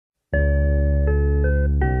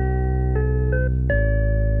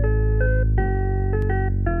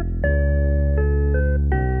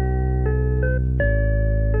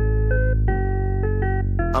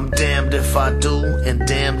I'm damned if I do and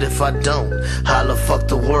damned if I don't. Holla fuck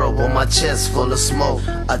the world with my chest full of smoke.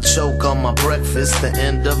 I choke on my breakfast, the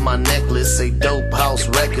end of my necklace say Dope House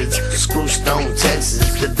Records, Screwstone,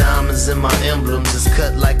 Texas. The diamonds in my emblems is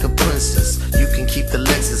cut like a princess. You can keep the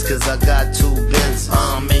Lexus cause I got 2 Benzes.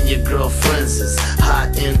 I'm in your girlfriend's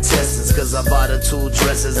hot intestines cause I bought her 2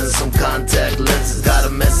 dresses and some contact lenses. Got a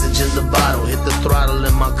message in the bottle, hit the throttle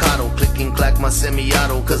in my Cotto. Click and clack my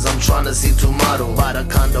semi-auto cause I'm trying to see tomorrow. Bought a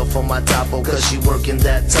condo for my Tapo cause she working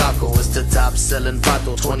that taco. It's the top selling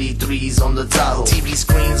Vato, 23s on the Tahoe. TV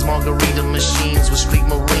screens, margarita machines with street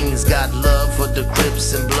marines. Got love for the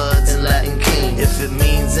Crips and Bloods and Latin Kings. If it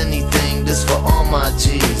means anything, this for all my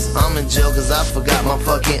G's. I'm in jail cause I forgot my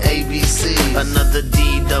fucking ABC. Another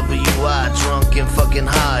DWI, drunk and fucking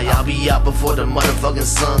high. I'll be out before the motherfucking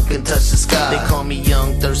sun can touch the sky. They call me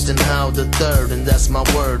Young Thurston Howell the Third, and that's my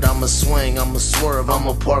word. I'ma swing, I'ma swerve,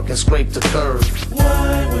 I'ma park and scrape the curb.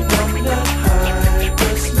 Why when I'm not high,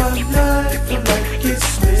 does my life feel like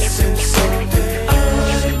it's missing something?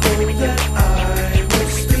 I know that I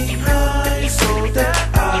must be high so that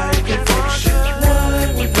I can function.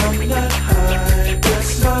 Why when I'm not high,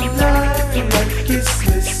 does my life feel like it's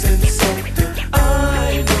missing something?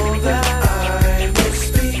 I know that I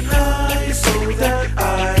must be high so that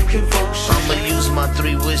I can function. I'ma use my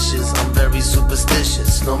 3 wishes, I'm very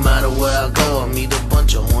superstitious. No matter where I go, I meet a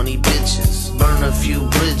bunch of horny bitches. Burn a few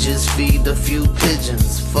bridges, feed a few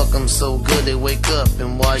pigeons. Fuck them so good they wake up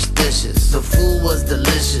and wash dishes. The food was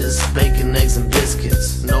delicious, bacon, eggs and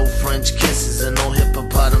biscuits. No French kisses and no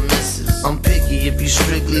hippopotamuses. I'm picky, if you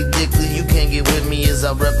strictly dickly, you can't get with me as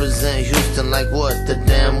I represent Houston like what, the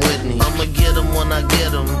damn Whitney. I'ma get them when I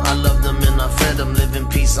get them, I love them and I fed them. Live in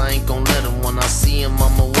peace, I ain't gon' let them. When I see them,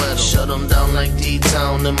 I'ma wet them. Shut them down like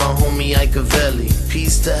D-Town and my homie Icavelli.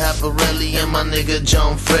 Peace to Haparelli and my nigga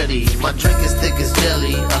John Freddy. My drink is thick as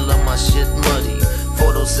jelly, I love my shit muddy.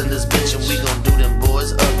 Photos in this bitch and we gon' do them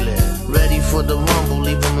boys ugly. Ready for the rumble,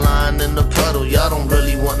 leave them lying in the puddle. Y'all don't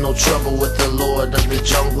really want no trouble with the Lord of the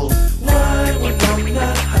jungle. Why when I'm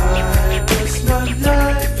not high, does my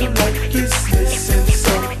life feel like it's missing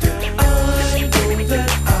something? I know that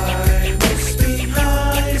I must be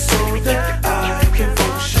high so that I can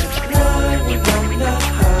function. Why when I'm not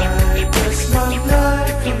high, does my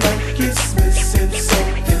life feel like it's missing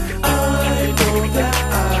something? I know that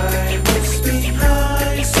I must be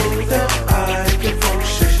high so that I can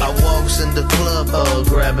function. I walks in the club,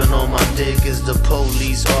 grabbing on my dick as the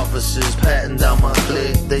police officers patting down my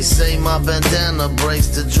clique. They say my bandana breaks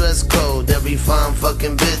the dress code. Every fine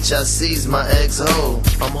fucking bitch I see's my ex-hoe.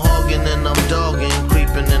 I'm hogging and I'm dogging,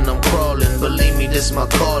 creeping and I'm crawling. Believe me, this my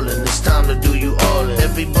calling, it's time to do you all in.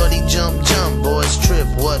 Everybody jump, jump, boys trip,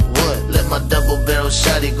 what? Let my double barrel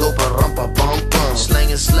shotty go pa-rum-pa-bum-bum.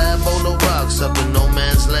 Slanging slab boulder rocks up in no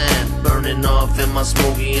man's land. Burning off in my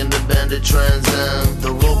smoky and the bandit Trans Am.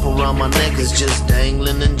 The rope around my neck is just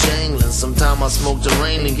dangling and jangling. Sometime I smoke the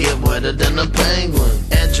rain and get wetter than a penguin.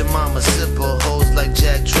 Aunt Jemima sipper, hoes like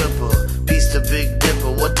Jack Tripper. Peace to Big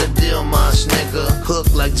Dipper, what the deal, my snicker?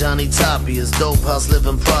 Hook like Johnny Tapia's, dope house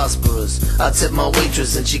living prosperous. I tip my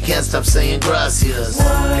waitress and she can't stop saying gracias.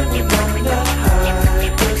 Why when I'm not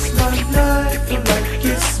high, does my life feel like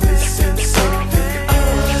it's missing something?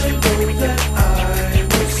 I know that I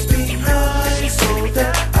must be high so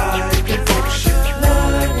that I can function.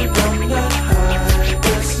 Why when I'm not high,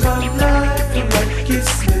 does my life feel like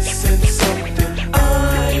it's missing something?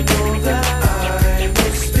 I know that I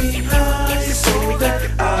must be high so that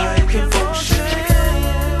I can function.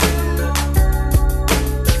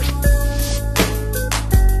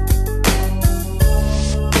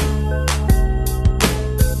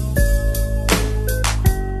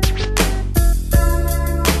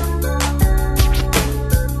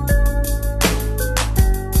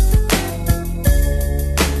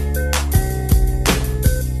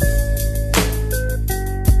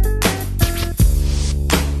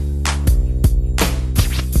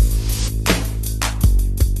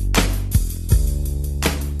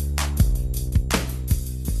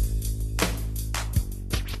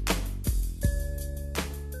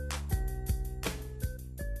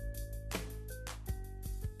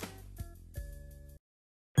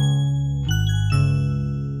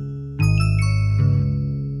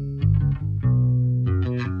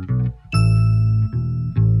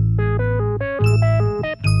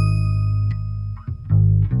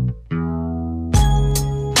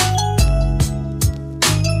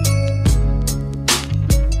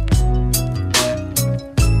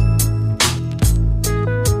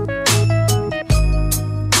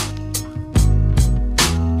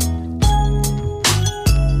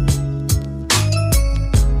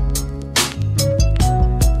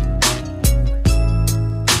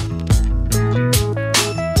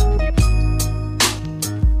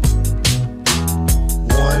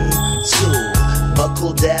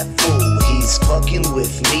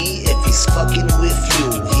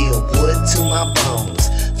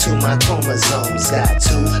 always got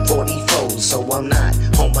 244, so I'm not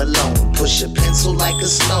home alone. Push a pencil like a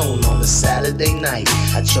stone on a Saturday night.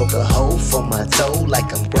 I choke a hole for my toe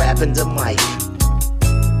like I'm grabbing the mic.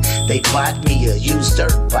 They bought me a used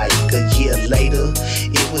dirt bike. A year later,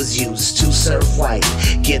 it was used to serve white.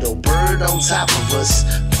 Ghetto bird on top of us,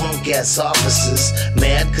 punk ass officers.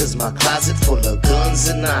 Mad cause my closet full of guns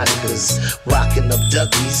and Nauticas. Rocking up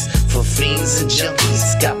duckies for fiends and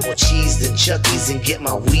junkies. Got more cheese than Chucky's and get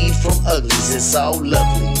my weed from uglies. It's all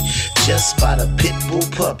lovely, just by the pit bull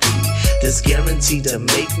puppy that's guaranteed to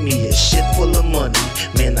make me a shit full of money.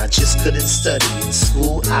 Man, I just couldn't study in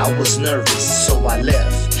school, I was nervous, so I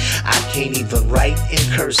left. I can't even write in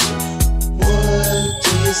cursive. What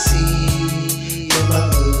do you see in my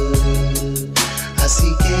hood? I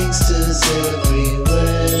see gangsters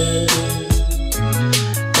everywhere,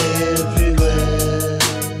 everywhere.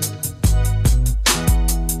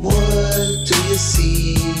 What do you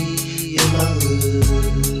see in my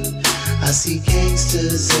hood? I see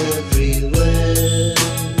gangsters everywhere,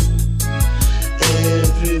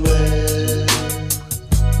 everywhere.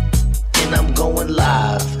 And I'm going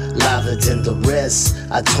live, liver than the rest.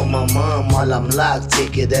 I told my mom while I'm locked,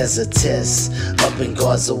 take it as a test. Up in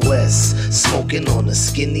Gaza West, smoking on a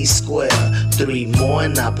skinny square. 3 more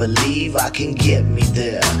and I believe I can get me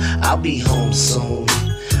there. I'll be home soon,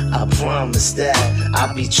 I promise that.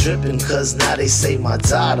 I'll be tripping cause now they say my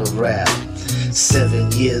daughter rap.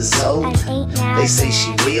 7 years old, they say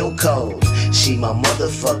she real cold. She my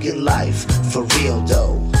motherfucking life, for real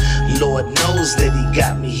though. Lord knows that he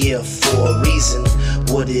got me here for a reason.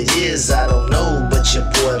 What it is, I don't know, but your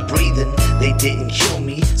boy breathing. They didn't kill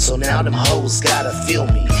me, so now them hoes gotta feel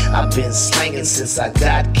me. I've been slanging since I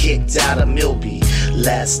got kicked out of Milby.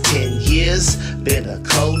 Last 10 years, been a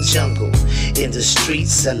cold jungle. In the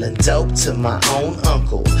streets selling dope to my own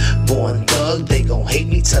uncle. Born thug, they gon' hate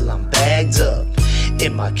me till I'm bagged up.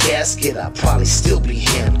 In my casket, I'll probably still be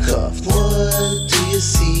handcuffed. What do you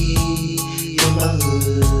see in my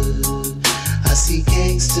hood? I see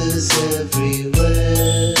gangsters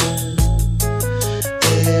everywhere,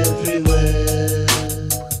 everywhere.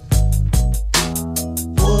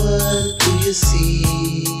 What do you see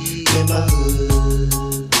in my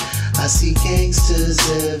hood? I see gangsters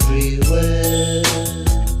everywhere,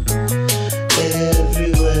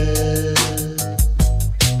 everywhere.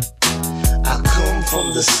 I come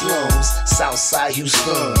from the slums, Southside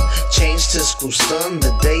Houston. Changed to Screw Stun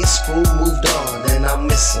the day Screw moved on, and I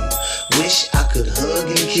miss him. Wish I could hug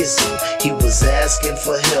and kiss him. He was asking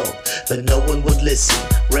for help, but no one would listen.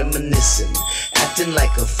 Reminiscing, acting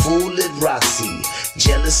like a fool at Roxy.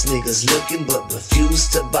 Jealous niggas looking but refuse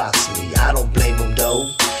to box me. I don't blame him though.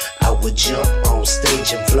 I would jump on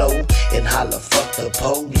stage and flow and holler fuck the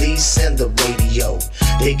police and the radio.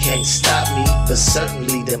 They can't stop me, but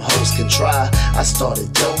certainly them hoes can try. I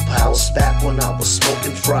started Dope House back when I was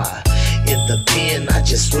smoking fry. In the pen, I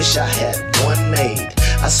just wish I had one made.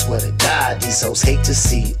 I swear to God, these hoes hate to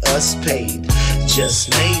see us paid.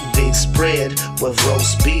 Just made big spread with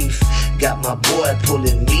roast beef. Got my boy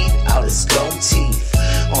pulling meat out his gold teeth.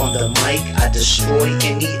 On the mic, I destroy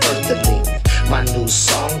any earthling. My new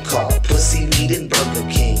song called Pussy Meat and Burger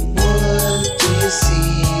King. What do you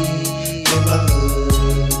see in my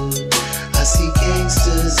hood? I see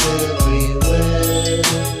gangsters everywhere,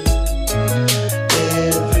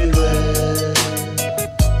 everywhere.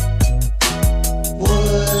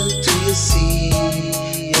 What do you see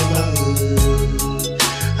in my hood?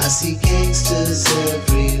 I see gangsters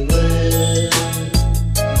everywhere,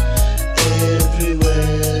 everywhere.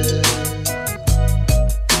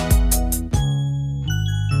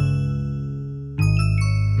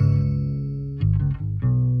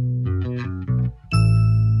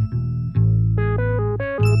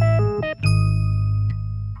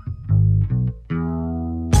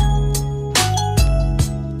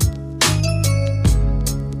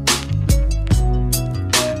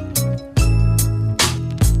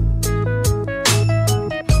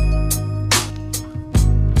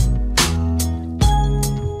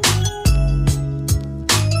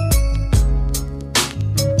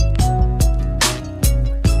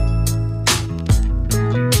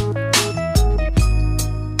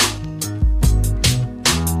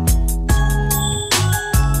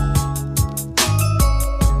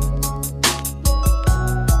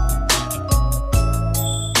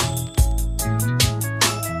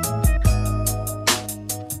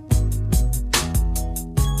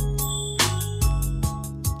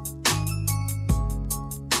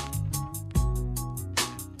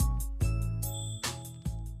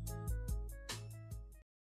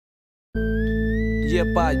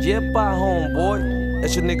 Yepa, homeboy.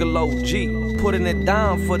 That's your nigga Low G. Putting it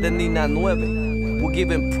down for the Nina Nueve. we're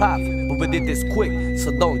giving profit, but we did this quick,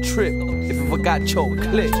 so don't trip if you forgot your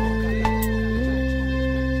click.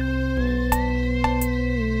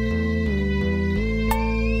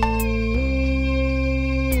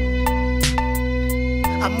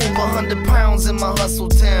 I move 100 pounds in my hustle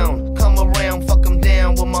town. Come around, fuck 'em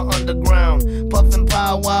down with my underground. Puffin'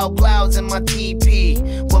 powwow clouds in my TP.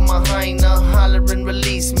 With my hyena hollering,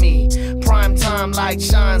 release me. Prime time light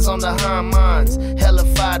shines on the high minds.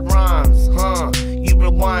 Hellified rhymes, you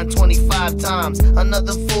rewind 25 times.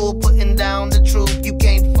 Another fool putting down the truth. You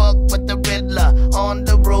can't fuck with the Riddler on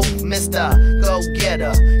the roof, Mr. Go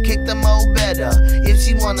Getter. Kick the mo better. If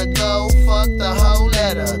she wanna go, fuck the whole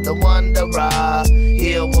letter. The wanderer,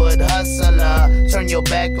 Hillwood hustler. Turn your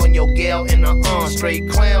back on your gal in a straight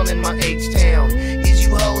clown in my H-town. Is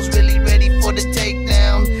you hoes really ready for the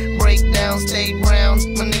takedown? Breakdown, stay rounds.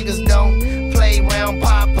 My niggas don't play round,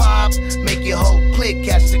 pop. Make your whole clique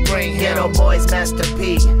catch the grain. Ghetto Boys, Master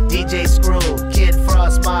P, DJ Screw, Kid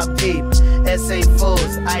Frost, Mob Deep, SA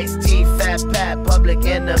Fools, Ice-T, Fat Pat, Public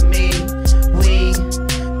Enemy. We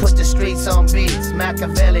put the streets on beats.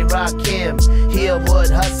 Machiavelli, Rakim,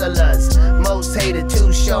 Hillwood hustlers. Most hated,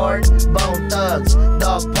 Too Short, Bone Thugs,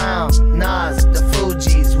 Dog Pound, Nas, the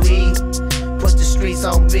Fugees. We put the streets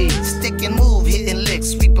on beats. Stick and move, hitting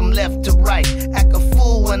licks, sweep them left to right. Act a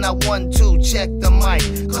fool when I 1-2, check the mic.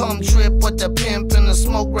 Come trip with the pimp and the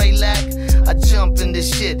smoke gray lack. I jump in this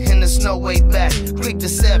shit and there's no way back. Creek to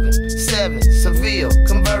 7, Seville,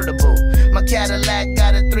 convertible. My Cadillac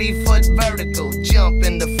got a 3-foot vertical. Jump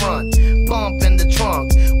in the front, bump in the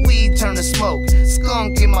trunk. Weed turn to smoke,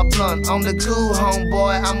 skunk in my blunt. I'm the cool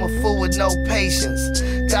homeboy, I'm a fool with no patience.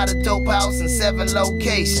 Got a dope house in 7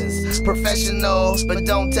 locations. Professional, but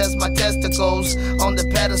don't test my testicles. On the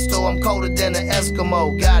pedestal, I'm colder than an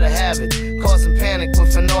Eskimo. Gotta have it, causing panic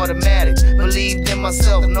with an automatic. Believed in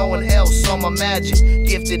myself, no one else saw my magic.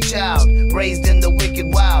 Gifted child, raised in the wicked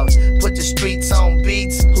wild. Put the streets on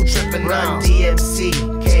beats, who trippin' now? Run DMC,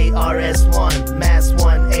 KRS-One, Mass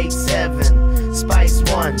 187, Spice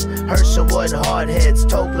 1, Herschelwood, Hardheads,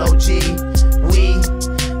 Toklo G. We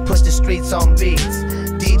put the streets on beats.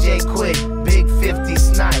 DJ Quick, Big 50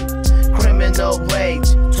 Snipe, Criminal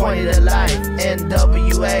Rage, 20 to Life,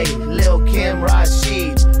 NWA, Lil Kim,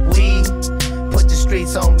 Rashid. We put the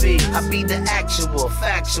streets on beats. I be the actual,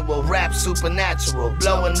 factual, rap supernatural,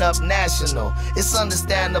 blowing up national. It's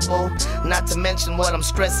understandable, not to mention what I'm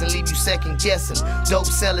stressing, leave you second guessing. Dope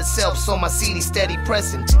sell itself, so my CD steady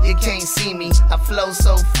pressing. You can't see me, I flow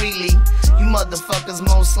so freely. You motherfuckers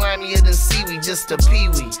more slimier than seaweed, just a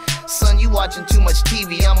peewee. Son, you watching too much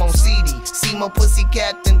TV, I'm on CD. See more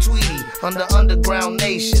pussycat than Tweety. On the underground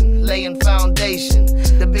nation, laying foundation.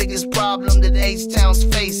 The biggest problem that H-Town's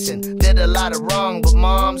facing. Did a lot of wrong, but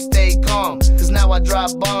mom, stay calm. Cause now I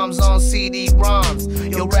drop bombs on CD-ROMs.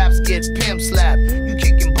 Your raps get pimp slapped, you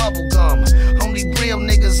kicking bubble gum. Only real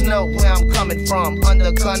niggas know where I'm coming from.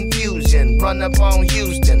 Under confusion, run up on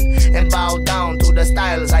Houston and bow down to the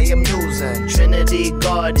styles I am using. Trinity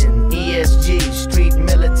Garden, ESG, Street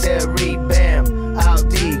Military, BAM,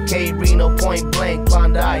 Aldi, K Reno, Point Blank,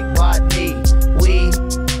 Klondike, Botany. We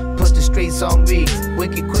put the streets on beats.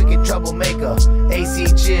 Wicked, quick, troublemaker, AC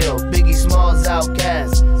Chill, Biggie Smalls,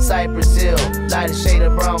 Outkast, Cypress Hill, lighter shade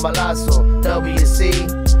of brown, Balasso, WC.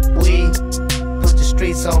 We put the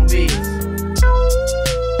streets on beats.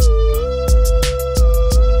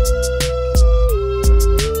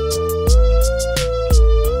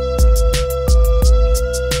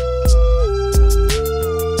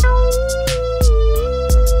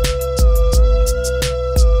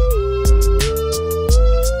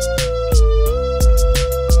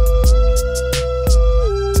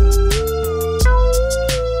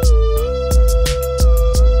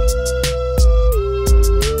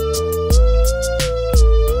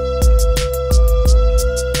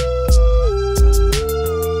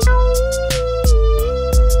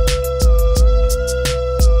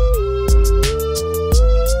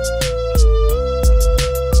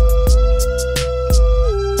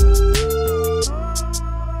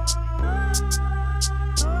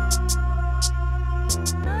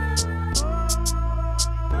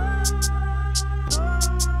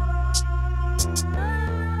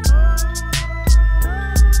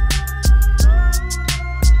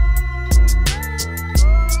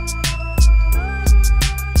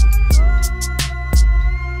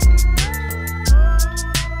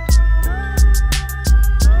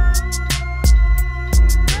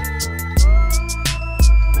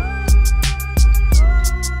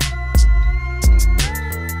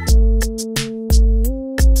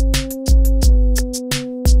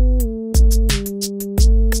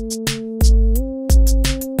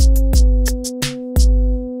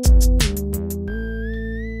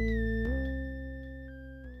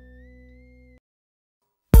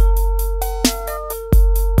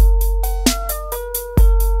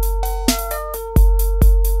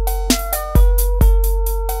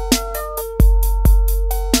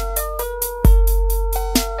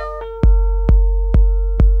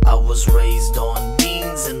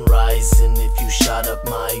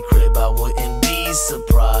 my crib, I wouldn't be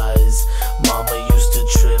surprised. Mama used to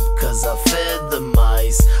trip cause I fed the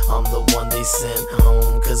mice. I'm the one they sent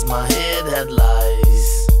home cause my head had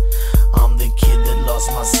lice. I'm the kid that lost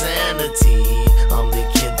my sanity. I'm the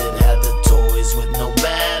kid that had the toys with no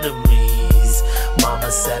batteries. Mama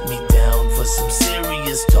sat me down for some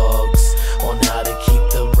serious talks on how to keep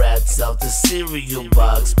the rats out the cereal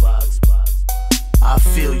box. I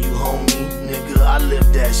feel you, homie, nigga, I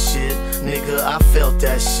lived that shit. Nigga, I felt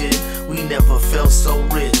that shit. We never felt so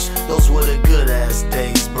rich. Those were the good ass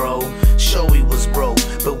days, bro. Sure we was broke,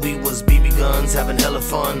 but we was BB guns having hella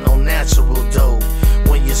fun on natural dope.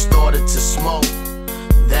 When you started to smoke,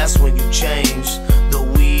 that's when you changed. The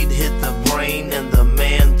weed hit the brain and the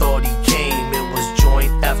man thought he came. It was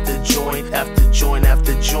joint after joint after joint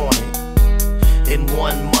after joint. In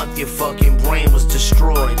 1 month your fucking brain was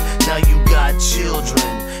destroyed. Now you got children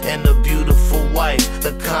and a beautiful wife.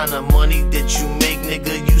 The kind of money that you make,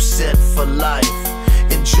 nigga, you set for life.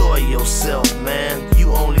 Enjoy yourself, man,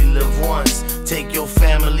 you only live once. Take your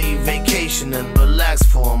family vacation and relax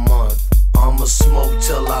for a month. I'ma smoke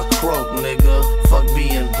till I croak, nigga. Fuck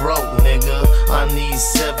being broke, nigga. I need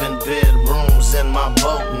 7 bedrooms in my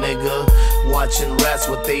boat, nigga. Watching rats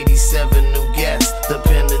with 87 new gats. The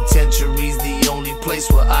penitentiary's the only place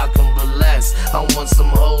where I can relax. I want some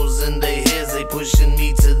hoes in their heads, they pushing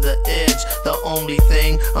me to the edge. The only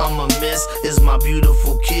thing I'ma miss is my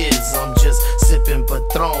beautiful kids. I'm just sipping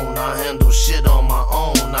Patron, I handle shit on my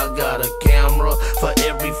own. I got a camera for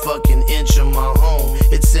every fucking inch of my home.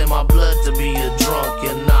 It's in my blood to be a drunk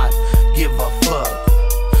and not give a fuck.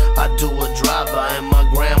 I do a drive-by in my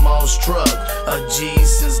grandma's truck. A G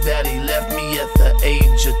since daddy left me at the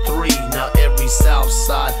age of 3. Now every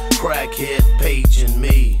Southside crackhead paging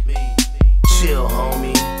me. Chill,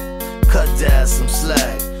 homie, cut dad some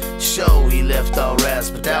slack. Show he left our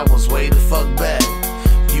ass, but that was way the fuck back.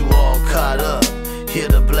 You all caught up, hear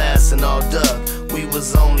the blast and all duck. We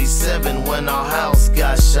was only 7 when our house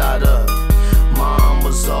got shot up. Mom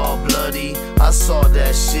was all bloody, I saw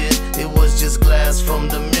that shit. It was just glass from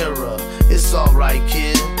the mirror. It's alright,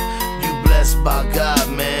 kid, you blessed by God,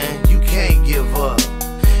 man. You can't give up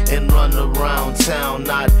and run around town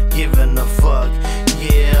not giving a fuck.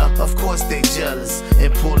 Yeah, of course they jealous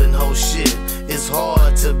and pulling whole shit. It's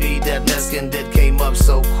hard to be that Mexican that came up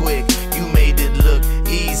so quick. You made it look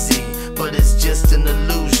easy, but it's just an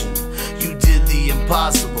illusion. You did the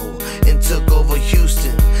impossible and took over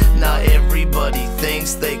Houston. Now everybody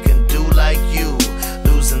thinks they can do like you,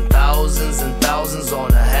 losing thousands and thousands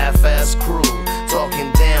on a half-ass crew,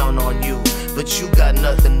 talking down on you, but you got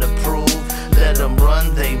nothing to prove. Let them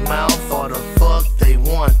run they mouth all the fuck they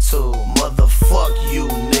want to. Motherfuck you,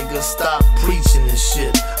 nigga, stop preaching this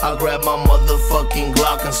shit. I grab my motherfucking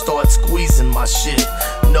Glock and start squeezing my shit.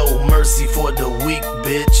 No mercy for the weak,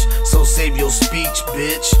 bitch, so save your speech,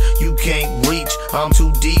 bitch. You can't reach, I'm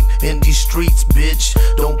too deep in these streets, bitch.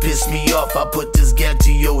 Don't piss me off, I put this gat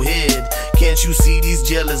to your head. Can't you see these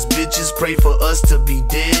jealous bitches pray for us to be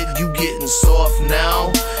dead? You getting soft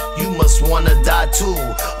now? You must wanna die too.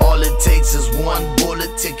 All it takes is 1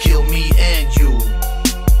 bullet to kill me and you.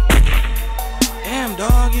 Damn,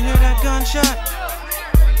 dog, you hear that gunshot?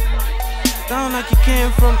 Sound like it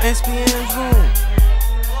came from SPM's room.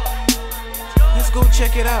 Let's go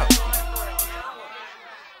check it out.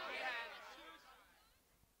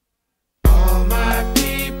 All my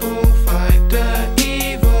people fight the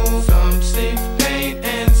evil. Some sniff paint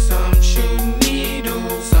and some shoot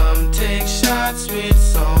needles. Some take shots with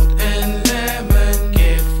salt and lemon.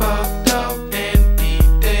 Get fucked up and beat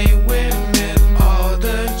they women. All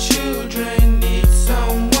the children need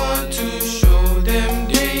someone to show them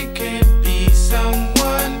they can be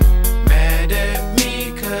someone. Mad at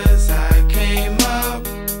me cause I came up.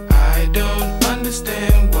 I don't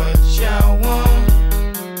understand what y'all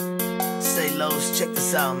want. Say, Los, check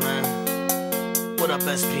this out, man. What up,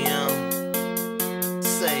 SPM?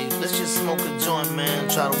 Say, let's just smoke a joint, man.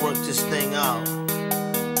 Try to work this thing out.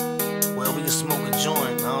 Well, we can smoke a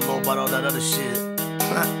joint. I don't know about all that other shit.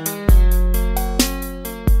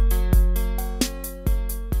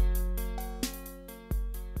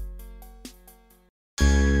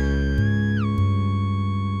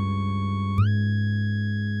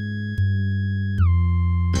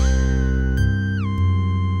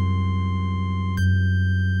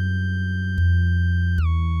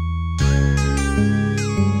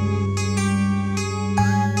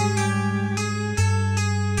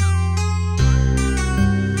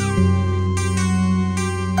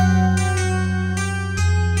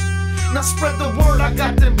 Now spread the word, I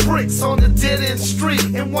got them bricks on the dead end street.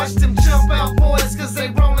 And watch them jump out boys cause they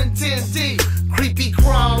rollin' 10 deep. Creepy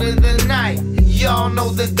crawl in the night, y'all know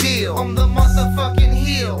the deal. On the motherfucking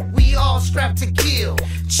hill, we all strapped to kill.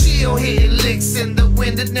 Chill, hit licks in the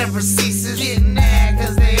wind, it never ceases. Getting mad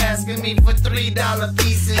cause they asking me for $3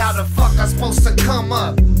 pieces. How the fuck I supposed to come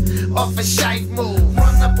up off a shite move?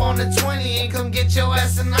 Run up on the 20 and come get your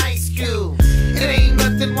ass an ice cube. It ain't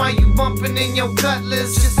nothing while you bumping in your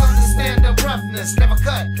cutlass. Just understand the roughness, never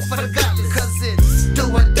cut for the gutless. Cause it's do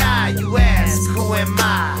or die, you ask, who am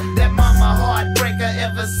I? That mama heartbreaker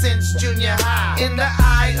ever since junior high. In the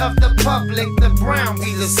eye of the public, the brown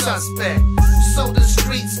be the suspect. So the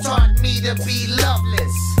streets taught me to be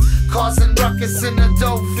loveless, causing ruckus in the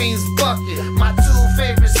dope fiend's bucket. My two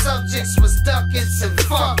favorite subjects was ducats and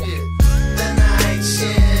fuck it. The night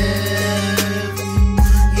shift,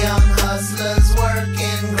 young hustlers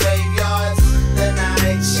working graveyards. The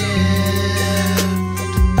night shift,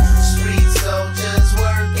 street soldiers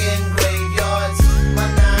working graveyards. My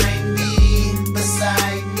 9B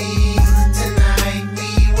beside me, tonight we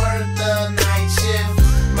work the night shift.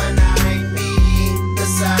 My 9B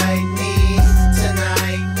beside me,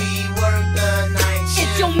 tonight we work the night shift.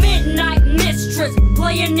 It's your midnight mistress,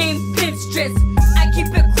 player named Pimpstress. I keep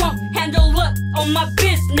it crump, handle up on my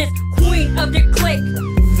business. Queen of the clique,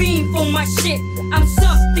 fiend for my shit. I'm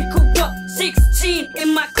something corrupt, 16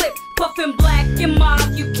 in my clip. Puffin' black and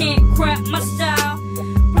mild, you can't crap my style.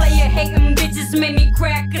 Player hating bitches made me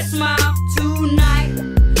crack a smile. Tonight,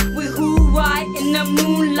 we who ride in the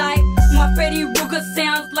moonlight. My Freddy Ruger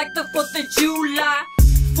sounds like the 4th of July.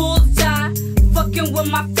 Fools die, fucking with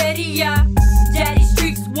my Fetty, Daddy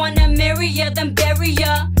streaks wanna marry ya, then bury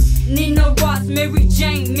ya. Nina Ross, Mary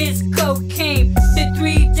Jane, Miss Cocaine. The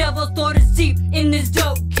three devils thought it's deep in this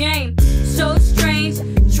dope game. So strange,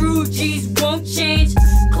 true G's won't change.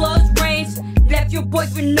 Close range, left your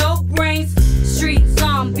boys with no brains. Street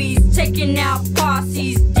zombies, taking out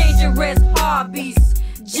posses. Dangerous hobbies,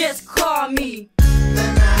 just call me. The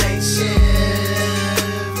night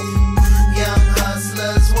shift, young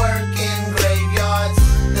hustlers working graveyards.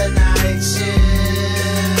 The night shift,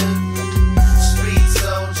 street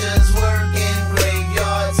soldiers working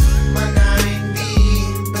graveyards. My 9B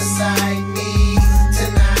beside me,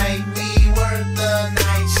 tonight we work the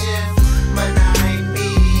night shift. My 9B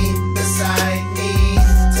beside me,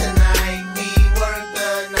 tonight we work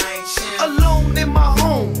the night shift. Alone in my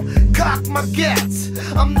home, cock my gats.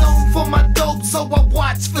 I'm known for my dope, so I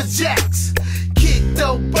watch for jacks. Kick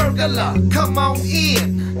the burglar, come on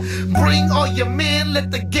in. Bring all your men,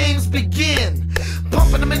 let the games begin.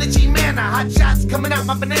 Pumping them in the G-Manor, hot shots coming out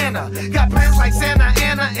my banana. Got plans like Santa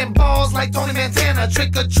Ana and balls like Tony Montana.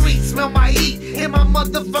 Trick or treat, smell my heat, hear my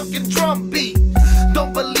motherfucking drum beat.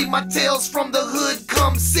 Don't believe my tales from the hood,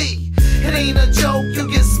 come see. It ain't a joke, you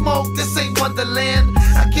get smoked, this ain't Wonderland.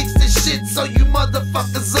 I kicks this shit so you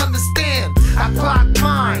motherfuckers understand. I clock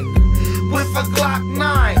mine with a Glock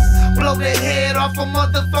 9. Blow the head off a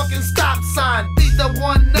motherfucking stop sign. Be the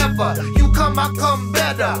one never, you come, I come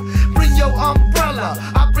better. Bring your umbrella,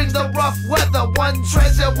 I bring the rough weather. One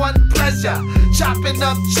treasure, one pleasure, chopping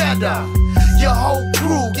up cheddar. Your whole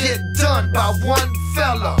crew get done by one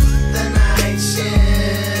fella. The night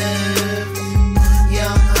shift,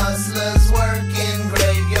 young hustlers working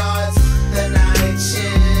graveyards. The night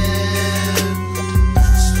shift,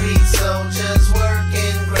 street soldiers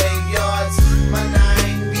working graveyards. My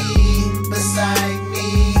 9B beside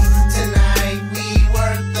me, tonight we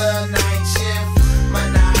work the night shift. My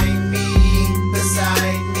 9B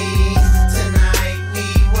beside me, tonight we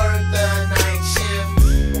work the night shift.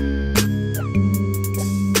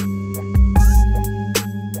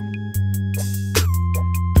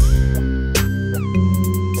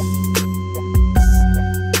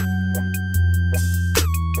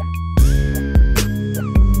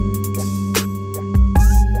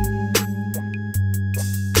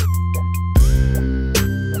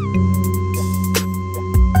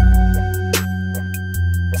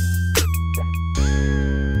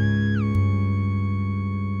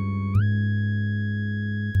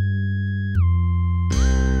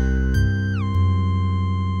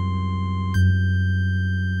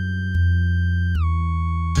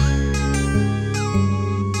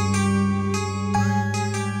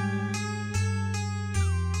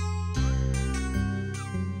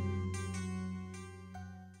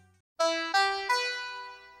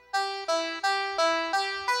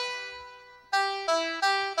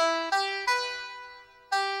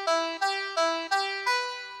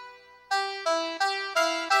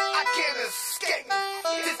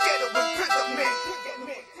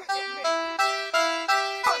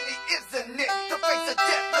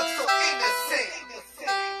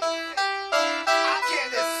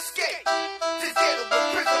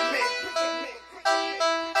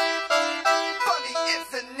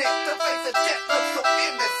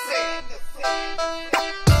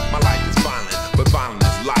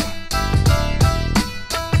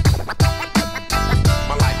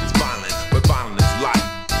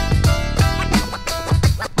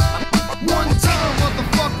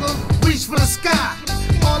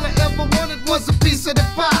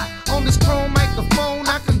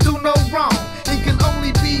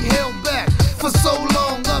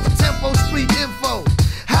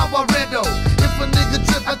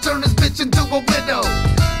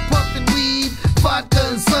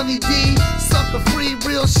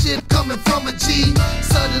 shit coming from a G.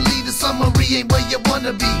 Suddenly the summary ain't where you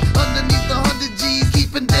wanna be. Underneath 100 G's,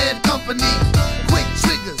 keeping dead company. Quick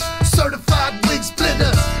triggers, certified wig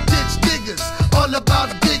splitters, ditch diggers, all about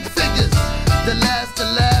big figures. The last to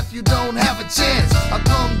laugh, you don't have a chance. I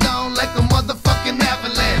come down like a motherfucking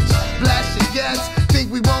avalanche. Blast your gas,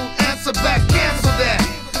 think we won't answer back. Cancel that,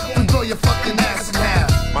 and blow your fucking ass in half.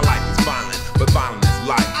 My life is violent, but violent is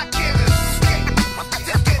life. I can't escape,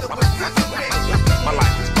 just get away from me. My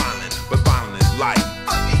life is violent, but violent is life.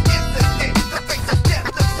 On the internet, the face of death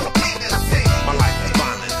looks so innocent. My life is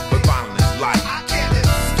violent, but violent is life. I can't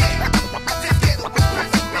escape, just get away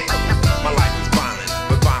from me. My life is violent,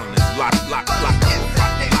 but violent is life.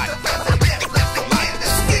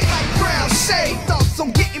 Brown shade, thoughts on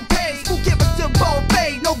getting paid. Who give us the ball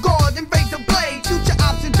fade? No guard and razor blade. Future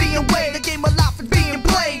options being weighed. The game of life is being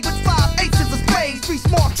played with 5 aces of spades. 3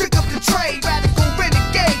 small triggers to trade. Radical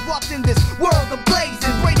renegade, watching this world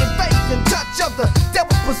ablazing. Brain invasion, touch of the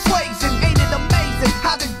devil persuasion. Ain't it amazing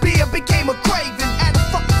how this beer became a craving? And a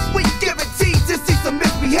fucking sweet guaranteed to see some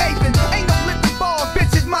misbehaving. Ain't no living ball,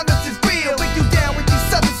 bitches, my nuts is real. Break you down with these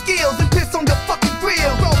southern skills and piss on your fucking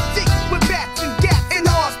grill. Roll deep with bats and gas and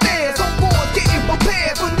hard stairs. On board, getting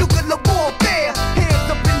prepared for nuclear warfare. Hands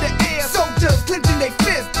up in the air, soldiers clenching their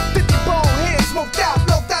fists. 50 ball heads smoked out,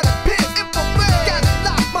 blowed out and pissed. Infrared, got it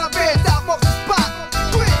locked, my reds out off the spot.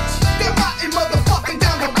 Twitch, they're rotting motherfucking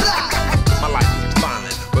down the block. My life is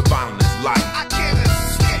violent, but violent is life. I can't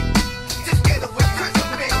escape, just get away from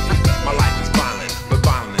me. My life is violent, but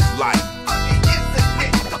violent is life. On the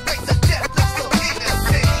internet, the face of death looks so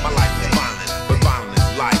innocent. My life is violent, but violent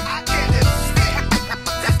is life. I can't escape,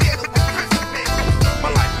 just get away from me. My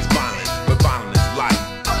life is violent, but violent is life.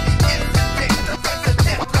 On the internet, the face of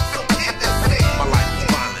death looks so innocent. My life is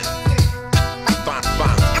violent, violent.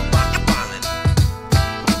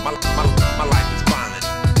 My life is violent,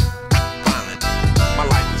 violent. My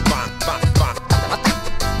life is violent.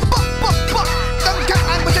 Fuck, don't count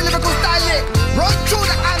on with the lyrical style. Run through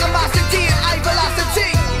the animosity and high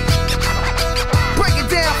velocity. Break it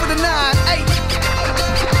down for the 9-8.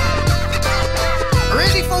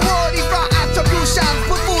 Ready for war, these raw attributions.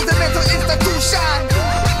 Put fools in mental institution.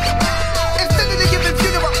 Instead of giving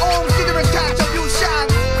funeral homes, considering contribution.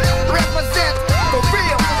 Represent for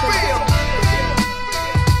real, for real.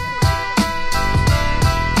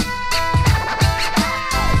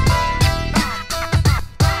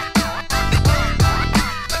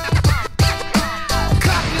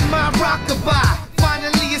 Cocking my rockabye.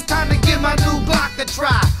 Finally, it's time to give my new block a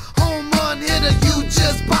try. Home run hitter, you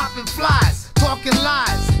just popping flies, talking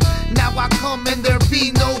lies. Now I come and there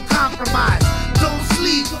be no compromise. Don't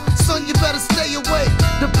sleep, son, you better stay away.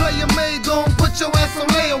 The player made gon' put your ass on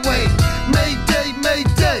layaway. Mayday,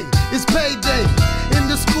 Mayday, it's payday. In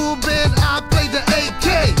the school band, I play the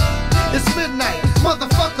AK. It's midnight,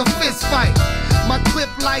 motherfucker fist fight. My clip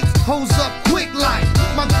lights, hose up quick like.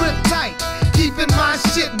 My grip tight, keeping my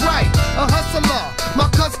shit right. A hustler, my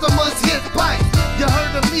customers hit pipe. You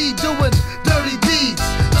heard of me doing dirty deeds.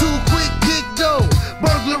 Too quick, kick dough,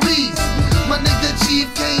 burglaries. My nigga Chief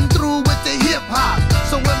came through with the hip hop.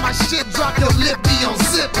 So when my shit drop, your lip be on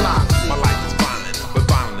ziplock. My life is violent, but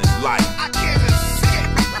violent is life. I can't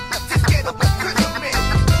escape, just get away from me.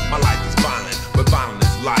 My life is violent, but violent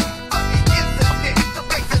is life. On the internet, the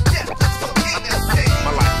face of death looks so innocent.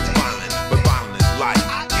 My life is violent, but violent is life.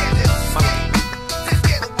 I can't escape, just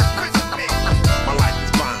get away from me. My life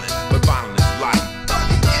is violent, but violent is life. On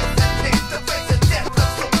the internet, the face of death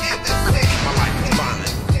looks so innocent. My life is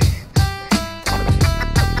violent.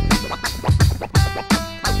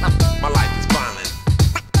 My life is violent.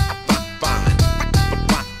 Violent. Violent.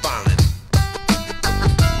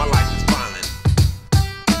 My life is violent.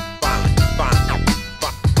 Violent. Violent.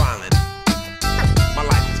 Violent. My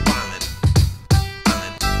life is violent.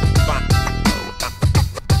 Violent.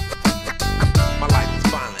 My life is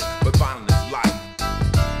violent, but violent is life.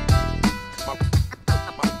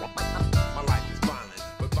 My life is violent,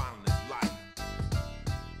 but violent is life.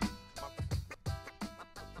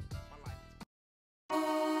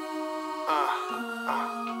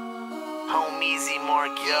 Home easy,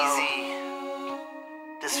 Mark easy.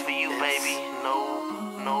 This for you, baby.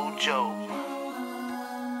 No joke.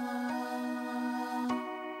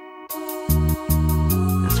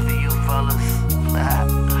 This for you, fellas.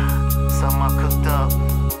 Something I cooked up.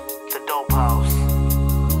 The dope house.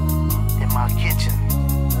 In my kitchen.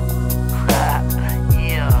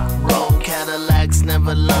 Yeah. Roll Cadillacs,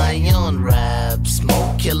 never lie on rap.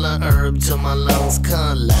 Smoke killer herb till my lungs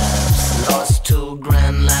collapse. Lost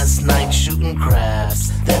 $2,000 last night shooting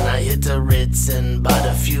craps. Then I hit the Ritz and bought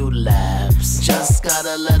a few laps. Just got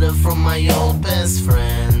a letter from my old best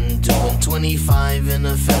friend. 25 in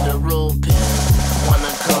a federal pen.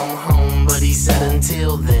 Wanna come home, but he said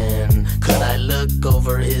until then, could I look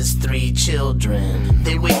over his 3 children?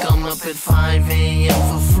 They wake him up at 5 a.m.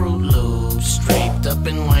 for Fruit Loops, draped up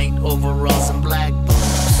in white overalls and black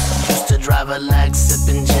boots. Used to drive a Lax,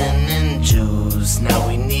 sipping gin and juice. Now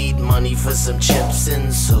we need money for some chips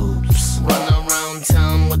and soups. Run around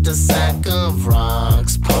town with a sack of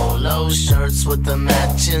rocks, polo shirts with the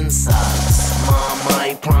matching socks. Mom,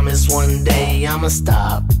 I promise one day I'ma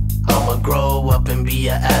stop. I'ma grow up and be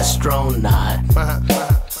an astronaut.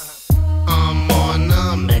 I'm on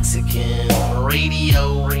a Mexican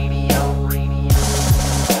radio.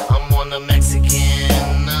 I'm on a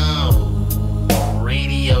Mexican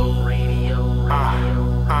radio.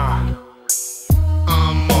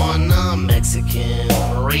 I'm on a Mexican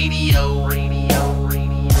radio.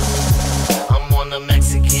 I'm on a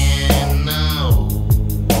Mexican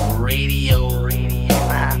radio.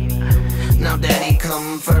 Now daddy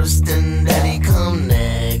come first and daddy come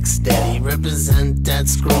next. Daddy represent that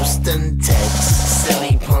Scrooston text.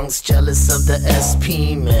 Silly punks jealous of the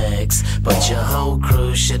SPM, but your whole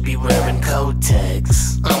crew should be wearing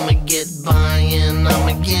Kotex. I'ma get by and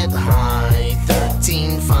I'ma get high.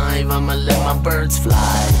 13.5, I'ma let my birds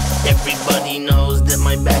fly. Everybody knows that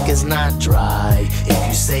my back is not dry. If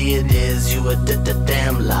you say it is, you a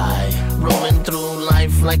damn lie. Rolling through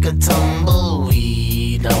life like a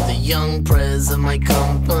tumbleweed. I'm the young prez of my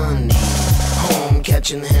company. Home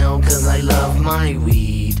catching hell cause I love my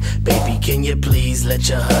weed. Baby, can you please let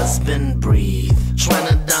your husband breathe?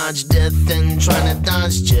 Tryna dodge death and tryna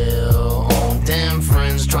dodge jail. Own damn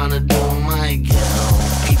friends tryna do my gal.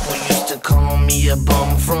 People used to call me a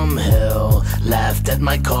bum from hell. Laughed at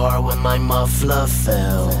my car when my muffler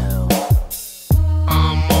fell.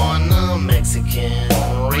 I'm on a Mexican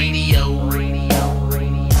radio.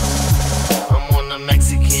 I'm on a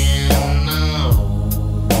Mexican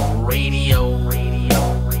radio.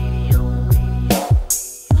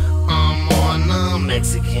 I'm on a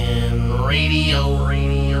Mexican radio.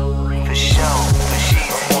 For sure,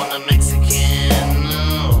 I'm on a Mexican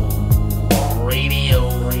radio.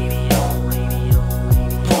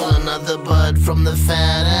 Pull another bud from the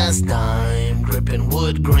fat ass dime. Gripping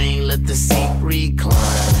wood grain, let the seat recline.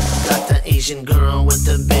 Got the Asian girl with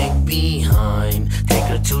the big behind. Take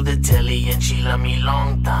her to the telly and she love me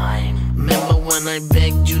long time. Remember when I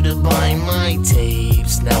begged you to buy my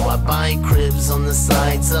tapes? Now I buy cribs on the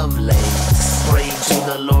sides of lakes. Pray to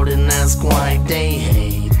the Lord and ask why they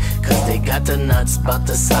hate, cause they got the nuts about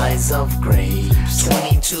the size of grapes.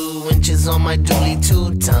 22 inches on my dually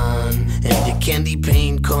 2-ton, and the candy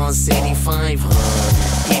paint costs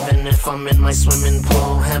 8,500. Even if I'm in my swimming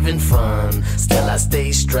pool having fun, still I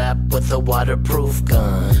stay strapped with a waterproof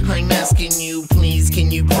gun. I'm asking you please,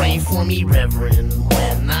 can you pray for me, Reverend?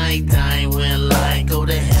 When I die, will I go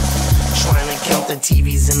to heaven? Trying to count the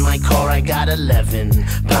TVs in my car, I got 11.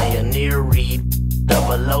 Pioneer Reed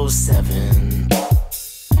 007.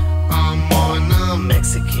 I'm on a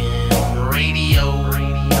Mexican radio.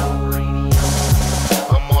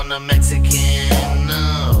 I'm on a Mexican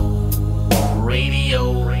radio.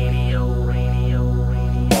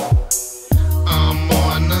 I'm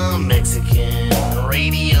on a Mexican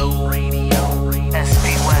radio. SP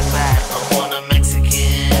Westback. I'm on a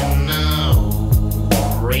Mexican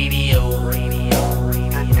radio.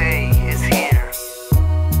 The day is here.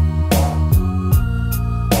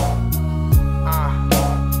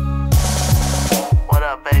 What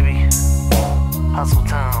up, baby? Hustle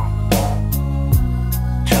Town.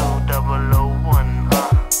 2001,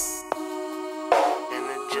 and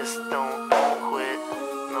it just don't quit.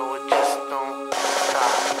 No, it just don't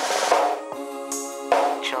stop.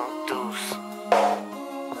 Chunk deuce.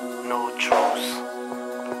 No truce.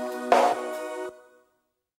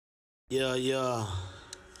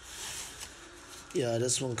 Yeah,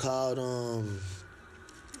 this one called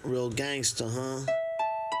Real Gangster, huh?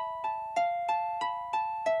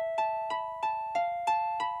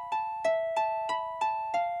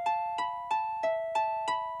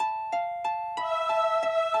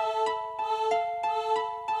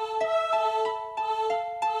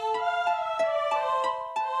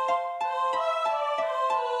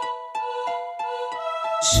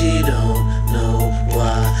 She don't know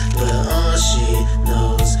why, but all she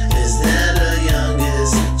knows is that her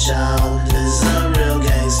youngest child is a real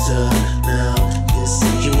gangster now. You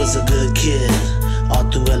see, he was a good kid all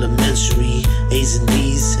through elementary, A's and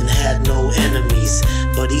B's, and had no enemies.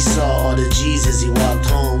 But he saw all the G's as he walked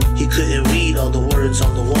home. He couldn't read all the words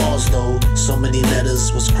on the walls though. So many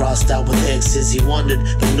letters was crossed out with X's. He wondered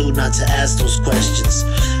but knew not to ask those questions.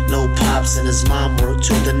 No pops and his mom worked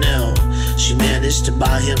tooth and nail. She managed to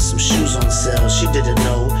buy him some shoes on sale. She didn't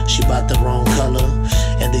know she bought the wrong color,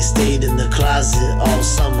 and they stayed in the closet all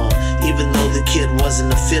summer. Even though the kid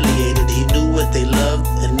wasn't affiliated, he knew what they loved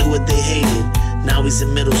and knew what they hated. Now he's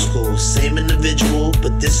in middle school, same individual,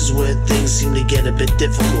 but this is where things seem to get a bit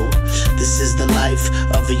difficult. This is the life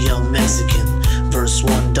of a young Mexican. Verse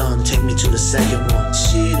 1 done, take me to the second one.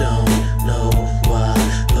 She don't know why,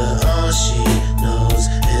 but all she knows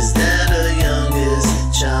is that her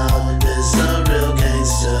youngest child is a real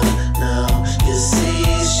gangster now. You see,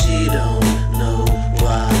 she don't know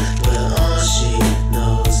why, but all she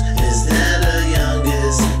knows is that her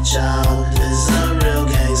youngest child is a real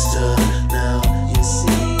gangster now. You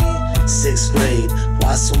see, 6th grade,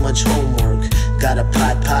 why so much homework? Got a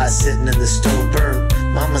pot pie sitting in the stove burnt.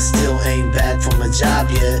 Mama still ain't back from a job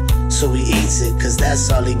yet, so he eats it, cause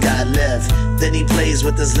that's all he got left. Then he plays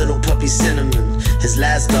with his little puppy Cinnamon. His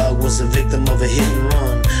last dog was a victim of a hit and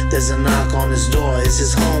run. There's a knock on his door, it's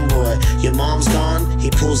his homeboy. Your mom's gone?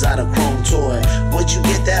 He pulls out a chrome toy. Where'd you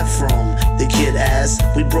get that from? The kid asked.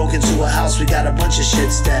 We broke into a house, we got a bunch of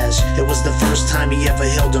shit stashed. It was the first time he ever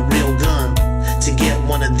held a real gun. To get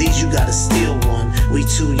one of these, you gotta steal one. We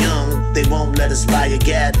too young, they won't let us buy a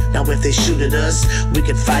gat. Now if they shoot at us, we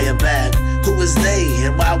can fire back. Who is they,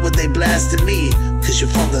 and why would they blast at me? Cause you're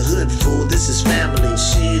from the hood, fool, this is family.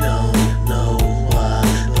 She don't know why,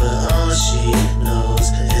 but all she knows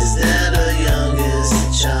is that her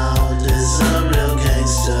youngest child is a real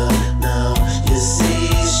gangster now. You see,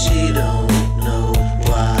 she don't know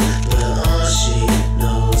why, but all she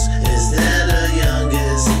knows is that her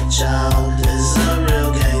youngest child is a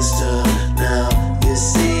real gangster now. You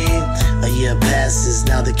see, a year passes,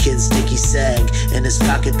 now the kid's dicky sag. In his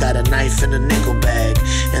pocket got a knife and a nickel bag.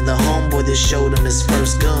 And the homeboy that showed him his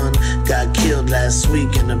first gun got killed last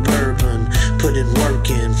week in the Bourbon. Put in work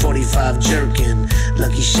in, 45 jerkin.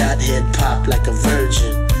 Lucky shot, head popped like a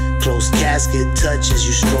virgin. Closed casket, touch as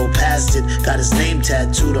you stroll past it. Got his name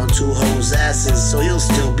tattooed on 2 hoes' asses, so he'll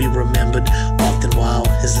still be remembered. Often while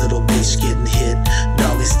his little bitch getting hit,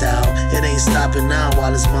 doggy style. It ain't stopping now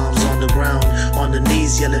while his mom's on the ground, on the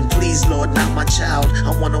knees yelling, please Lord, not my child.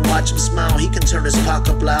 I wanna watch him smile, he can turn his cock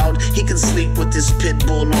up loud. He can sleep with this pit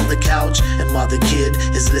bull on the couch. And while the kid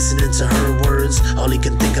is listening to her words, all he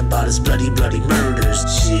can think about is bloody, bloody murders.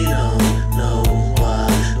 She don't know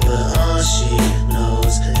why, but all she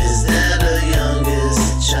knows is that her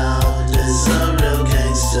youngest child is a real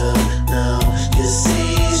gangster now. You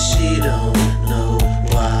see, she don't know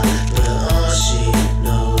why, but all she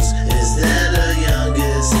knows is that her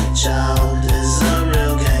youngest child is a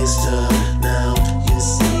real gangster now. You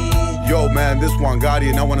see. Yo, man, this one Gotti,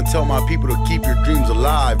 and I want to tell my people to keep your dreams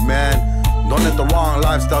alive, man. Don't let the wrong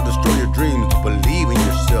lifestyle destroy your dreams. Believe in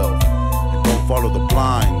yourself and don't follow the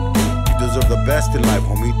blind. You deserve the best in life,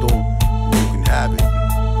 homito. You can have it.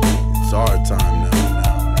 It's our time now.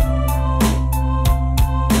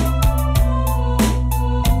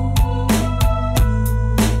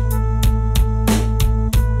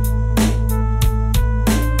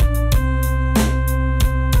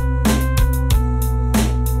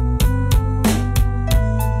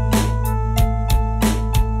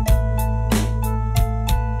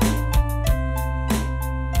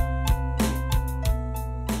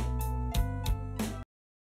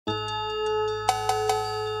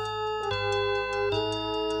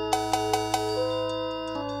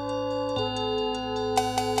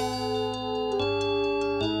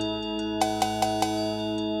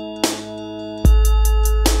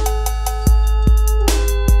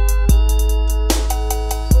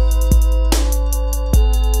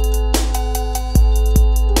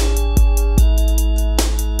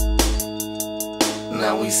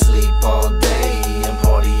 Now we sleep all day and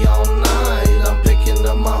party all night. I'm picking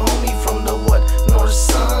up my homie from the north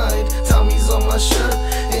side. Tommy's on my shirt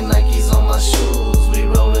and Nike's on my shoes. We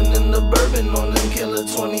rolling in the bourbon on them killer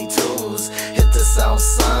 22s. Hit the south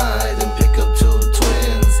side and pick up 2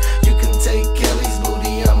 twins. You can take Kelly's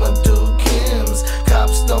booty, I'ma do Kim's.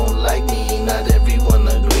 Cops don't like me, not everyone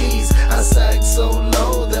agrees. I sag so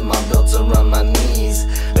low that my belt's around my knees.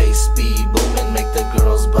 Bass speed booming, make the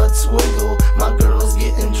girls' butts wiggle. My girl's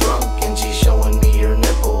getting drunk and she's showing me her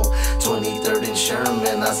nipple. 23rd and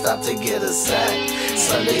Sherman, I stopped to get a sack.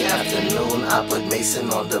 Sunday afternoon, I put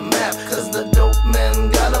Mason on the map, cause the dope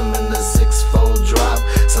man got him in the 6-4 drop.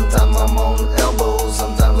 Sometimes I'm on elbows,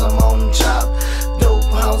 sometimes I'm on chop. Dope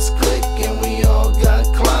house click and we all got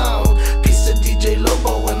clown. Peace to DJ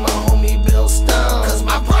Lobo and my homie Bill Stone. Cause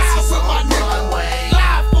my posse's on my way.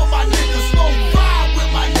 Live for my nigga, smoke ride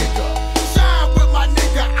with my nigga, shine with my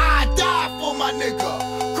nigga, I die for my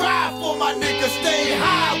nigga, cry for my nigga, stay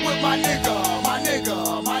high with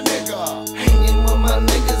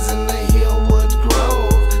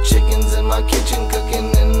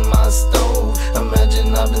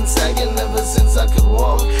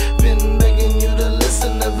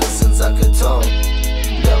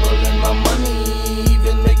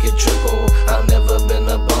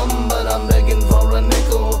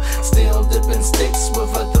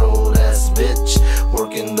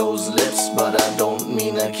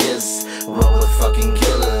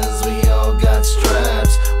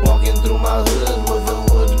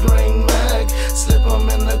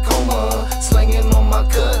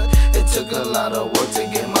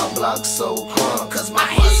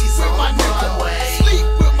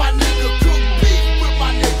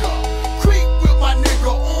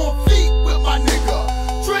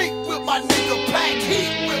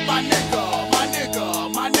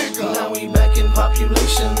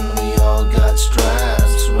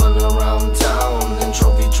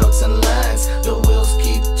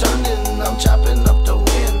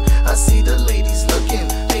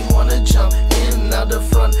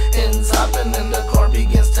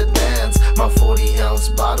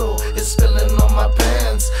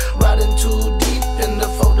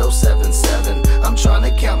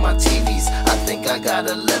got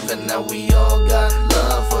 11, now we all got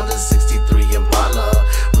love for the 63 Impala.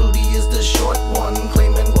 Rudy is the short one,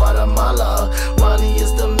 claiming Guatemala. Ronnie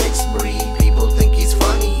is the mixed breed, people think he's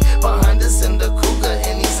funny. Behind us in the Cougar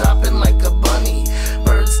and he's hopping like a bunny.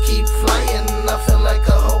 Birds keep flying, I feel like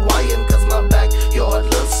a Hawaiian, cause my backyard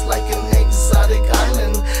looks like an exotic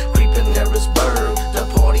island. Creeping Harrisburg, the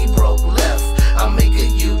party broke left. I make a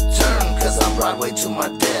U-turn, cause I'm Broadway to my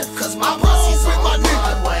death. Cause my pussy's on my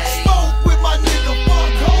Broadway. Smoke with my nigga,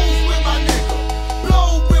 fuck hoes with my nigga,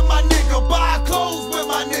 blow with my nigga, buy clothes with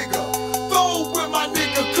my nigga, throw with my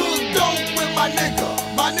nigga, cook dope with my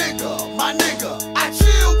nigga, my nigga, my nigga. I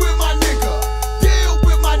chill with my nigga, deal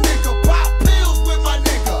with my nigga, pop pills with my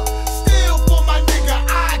nigga, steal for my nigga,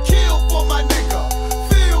 I kill for my nigga,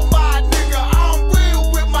 feel my nigga, I'm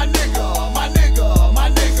real with my nigga, my nigga, my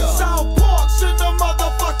nigga. South Park's in the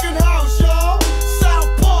motherfucking house, y'all. South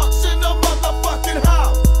Park's in the motherfucking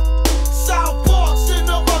house. South Park's in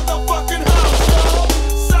the motherfucking house, y'all.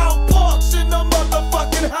 South Park's in the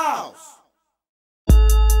motherfucking house.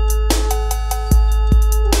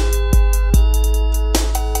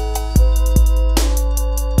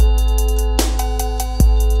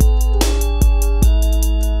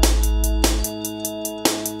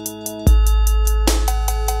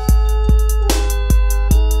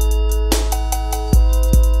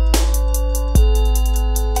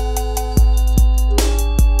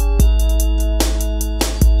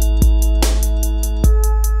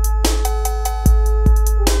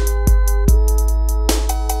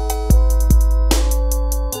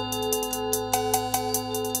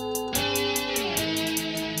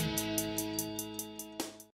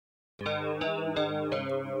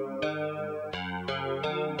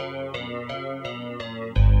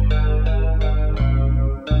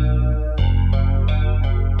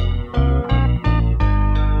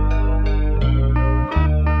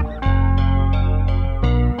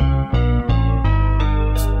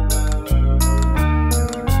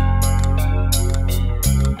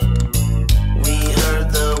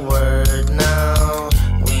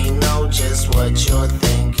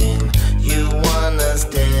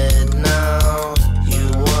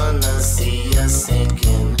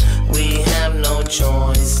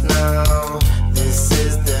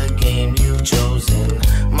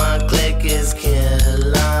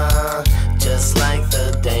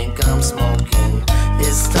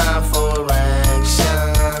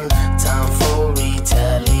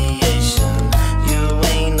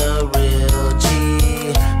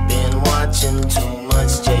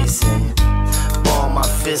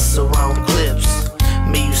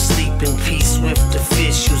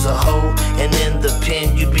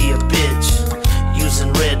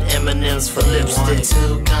 For lipstick.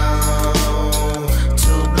 To go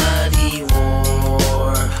to bloody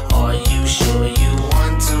war. Are you sure you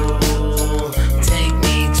want to take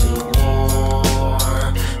me to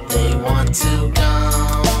war? They want to go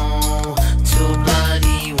to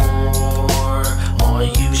bloody war. Are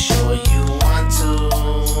you sure you want to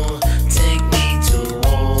take me to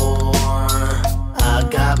war? I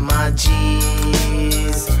got my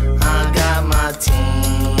G's, I got my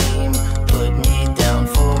team. Put me down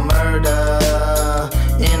for murder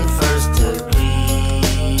in first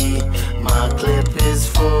degree. My clip is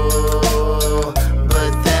full,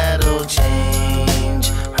 but that'll change.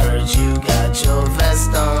 Heard you got your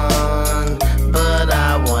vest on, but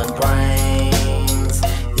I want brains.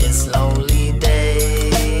 It's lonely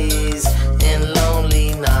days and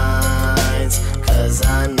lonely nights, cause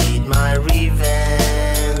I need my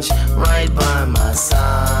revenge right by my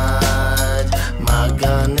side. My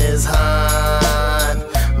gun is hot,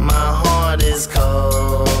 my heart is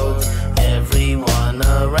cold. Everyone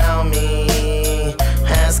around me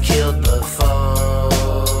has killed before.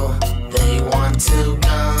 They want to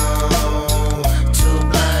go to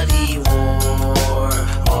bloody war.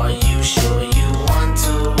 Are you sure you want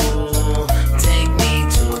to take me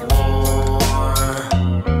to war?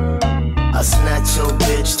 I snatch your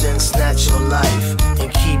bitch, then snatch your life,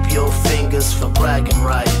 and keep your fingers for bragging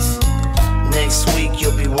rights. Next week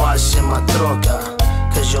you'll be washing my troca,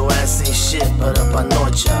 cause your ass ain't shit but a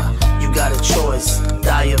panocha. You got a choice,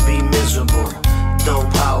 die or be miserable.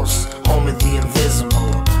 Dope house, home of the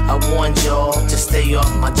invisible. I warned y'all to stay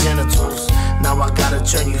off my genitals. Now I gotta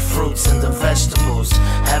turn you fruits into vegetables.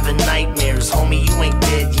 Having nightmares, homie, you ain't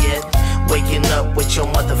dead yet. Waking up with your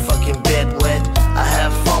motherfucking bed wet. I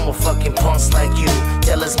have fun with fucking punks like you.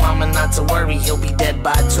 Tell his mama not to worry, he'll be dead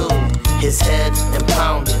by 2. His head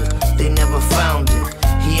impounded, they never found it.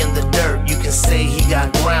 He in the dirt, you can say he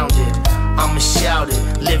got grounded. I'ma shout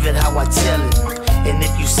it, live it how I tell it. And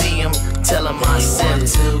if you see him, tell him I said it.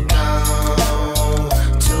 To go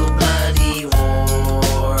to bloody war.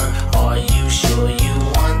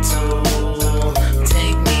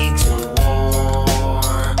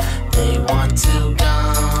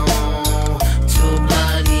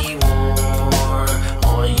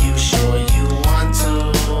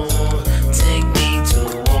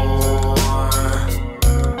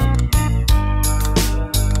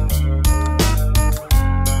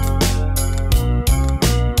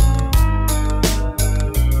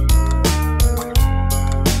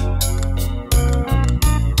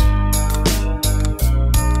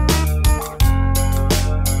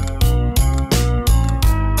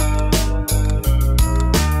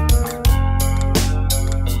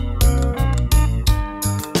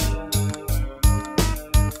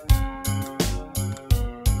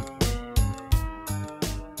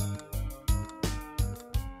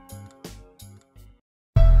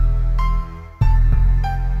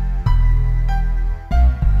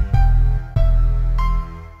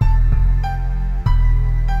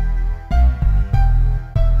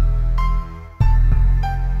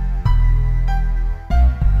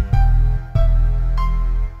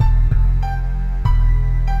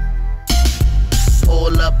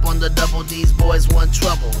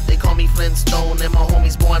 Flintstone and my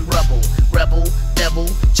homies born rebel. Rebel, devil,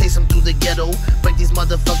 chase them through the ghetto. Break these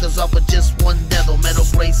motherfuckers off with just one devil. Metal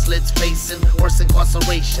bracelets facing worse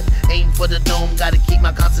incarceration. Aim for the dome, gotta keep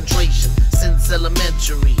my concentration. Since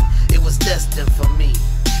elementary, it was destined for me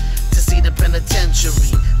to see the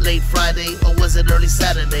penitentiary. Late Friday, or was it early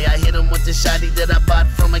Saturday? I hit him with the shotty that I bought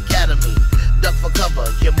from Academy. Duck for cover,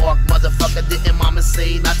 you mark motherfucker. Didn't mama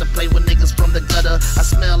say not to play with niggas from the gutter? I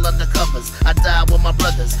smell undercovers, I die with my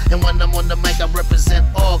brothers. And when I'm on the mic, I represent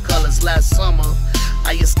all colors. Last summer,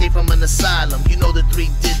 I escaped from an asylum. You know the 3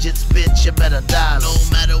 digits, bitch, you better dial. No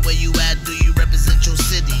matter where you at, do you represent your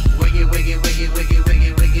city? Wiggy, wiggy, wiggy, wiggy,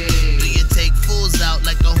 wiggy, wiggy. Do you take fools out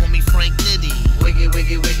like the homie Frank Nitty? Wiggy,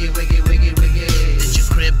 wiggy, wiggy, wiggy, wiggy, wiggy. Did your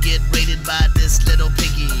crib get raided by this little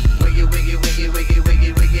piggy? Wiggy, wiggy, wiggy, wiggy,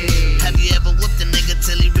 wiggy, wiggy. Have you ever whooped a nigga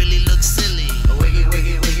till he really looks silly? Wiggy,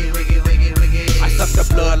 wiggy, wiggy, wiggy, wiggy, wiggy. I suck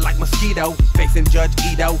the blood like mosquito, facing Judge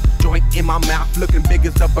Ito. Joint in my mouth, looking big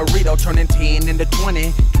as a burrito. Turning 10 into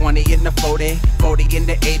 20, 20 into 40, 40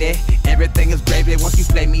 into 80. Everything is gravy once you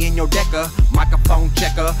play me in your decker. Microphone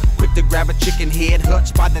checker, quick to grab a chicken head,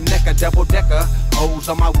 hutch by the neck, a double decker. O's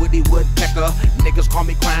on my woody woodpecker. Niggas call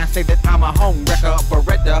me crying, say that I'm a home wrecker.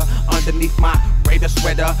 Beretta underneath my Raider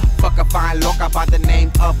sweater. Fuck a fine loca by the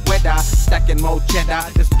name of Weather. Stacking more cheddar,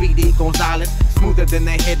 the Speedy Gonzalez. Smoother than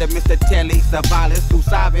the head of Mr. Telly Savalas. Tu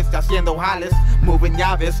sabes, haciendo jales, moving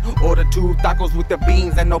llaves. Order 2 tacos with the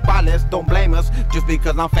beans and no pales. Don't blame us, just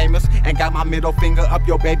because I'm famous and got my middle finger up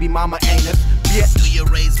your baby mama anus. Yeah. Do you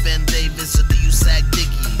raise Ben Davis or do you sack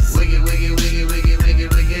Dickies? Wiggy, wiggy, wiggy, wiggy, wiggy,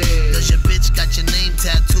 wiggy. Does your bitch got your name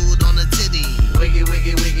tattooed on a titty? Wiggy,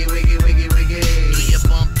 wiggy, wiggy, wiggy, wiggy, wiggy. Do you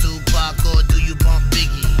bump Tupac or do you bump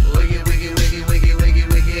Biggie? Wiggy, wiggy, wiggy, wiggy, wiggy,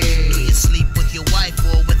 wiggy. Do you sleep with your wife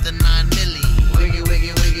or with the 9 milli? Wiggy,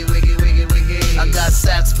 wiggy, wiggy, wiggy, wiggy, wiggy. I got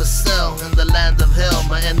sacks for sale in the land of hell.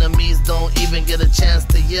 My enemies don't even get a chance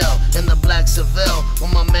to yell. In the Black Chevelle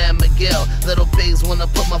with my man Miguel. Little pigs wanna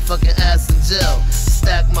put my fucking ass in jail.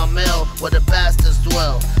 Stack my mail where the bastards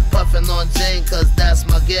dwell. Puffin' on Jane cause that's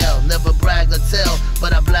my gal. Never brag or tell,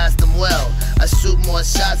 but I blast them well. I shoot more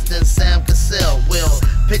shots than Sam Cassell. Will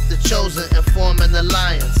pick the chosen and form an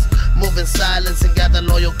alliance. Move in silence and gather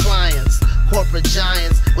loyal clients. Corporate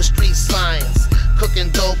giants with street science. Cooking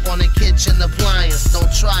dope on a kitchen appliance.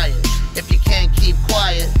 Don't try it if you can't keep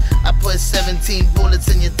quiet. I put 17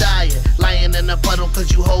 bullets in your diet. Lying in a puddle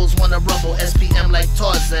cause you hoes wanna rumble. SPM like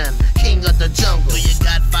Tarzan, king of the jungle. Do you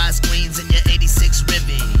got 5 screens in your 86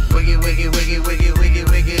 Ribby? Wiggy, wiggy, wiggy, wiggy, wiggy,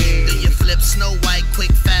 wiggy. Do you flip Snow White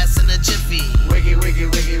quick, fast in a jiffy? Wiggy, wiggy,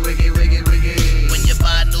 wiggy, wiggy, wiggy, wiggy. When you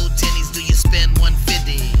buy new tinnies, do you spend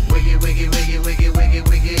 150? Wiggy, wiggy, wiggy, wiggy, wiggy,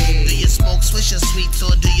 wiggy. Do you smoke Swisher Sweets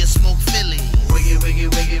or do you smoke Philly? Wiggy, wiggy,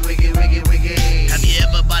 wiggy, wiggy, wiggy, wiggy. Have you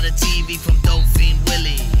ever bought a TV from Dope Fiend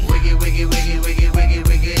Willie? Wiggy, wiggy, wiggy, wiggy, wiggy,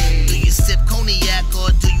 wiggy. Do you sip cognac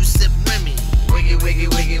or do you sip Remy? Wiggy, wiggy,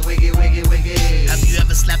 wiggy, wiggy, wiggy, wiggy. Have you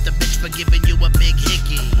ever slapped a bitch for giving you a big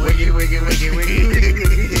hickey? Wiggy, wiggy, wiggy, wiggy, wiggy.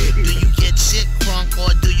 Do you get shit crunk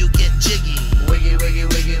or do you get jiggy? Wiggy, wiggy,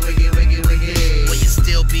 wiggy, wiggy, wiggy, wiggy. Will you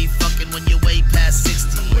still be fucking when you weigh past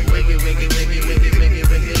 60? Wiggy, wiggy, wiggy, wiggy, wiggy,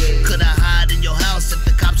 wiggy. Could I hide in your house if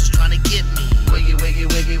the cops was trying to get me? Wiggy, wiggy,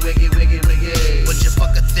 wiggy, wiggy, wiggy, wiggy. Would you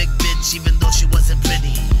fuck a thick bitch even though she wasn't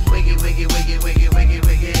pretty? Wiggy, wiggy, wiggy, wiggy, wiggy,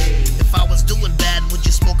 wiggy. If I was doing bad, would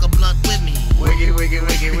you smoke a blunt with me? Wiggy, wiggy,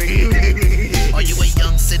 wiggy, wiggy, wiggy. Are you a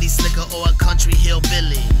young city slicker or a country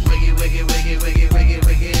hillbilly? Wiggy, wiggy, wiggy, wiggy, wiggy,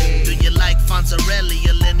 wiggy. Do you like Fonzarelli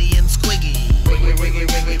or Lenny and Squiggy? Wiggy, wiggy,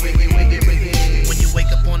 wiggy, wiggy, wiggy, wiggy. When you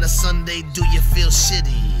wake up on a Sunday, do you feel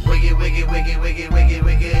shitty? Wiggy, wiggy, wiggy, wiggy, wiggy,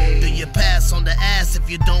 wiggy. Do you pass on the ass if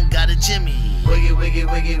you don't got a Jimmy? Wiggy, wiggy,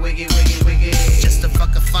 wiggy, wiggy, wiggy, wiggy. Just to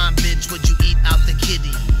fuck a fine bitch, would you eat out the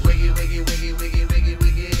kitty? Wiggy, wiggy, wiggy, wiggy, wiggy,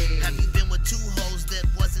 wiggy. Have you been with 2 hoes that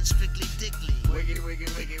wasn't strictly dickly? Wiggy, wiggy,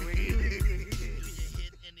 wiggy, wiggy, wiggy. Do you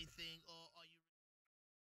hit anything or are you...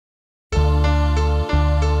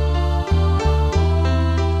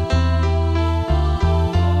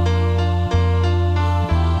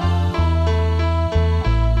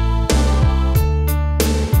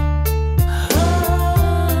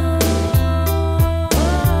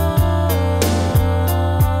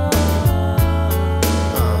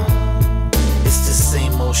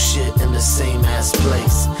 Same ass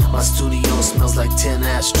place. My studio smells like 10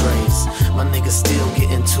 ashtrays. My niggas still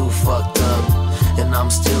getting too fucked up, and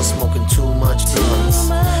I'm still smoking too much blunts.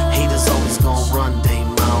 Haters always gon' run they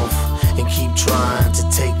mouth and keep trying to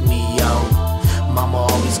take me out. Mama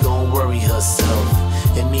always gon' worry herself,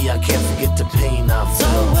 and me, I can't forget the pain I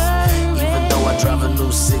felt. Even though I drive a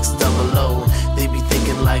new 600, they be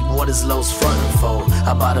thinking like, what is Lowe's frontin' for?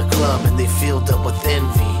 I bought a club and they filled up with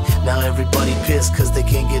envy. Now every pissed cause they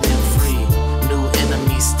can't get in free. New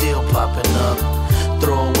enemies still popping up.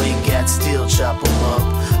 Throwaway gats still chop 'em up.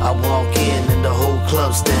 I walk in and the whole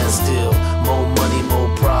club stands still. More money, more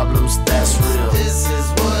problems, that's real. This is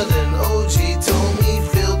what an OG told me.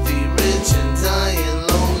 Filthy rich and dying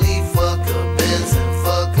lonely. Fuck a Benz and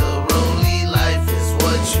fuck a Rollie. Life is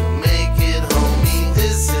what you make it, homie.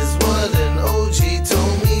 This is what an OG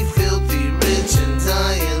told me. Filthy rich and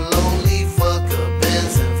dying lonely. Fuck a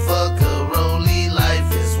Benz and fuck a Rollie. Life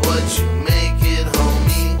is what you make it,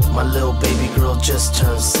 homie. My little baby girl just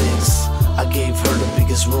turned 6. I gave her the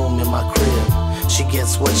biggest room in my crib. She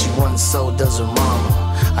gets what she wants, so does her mama.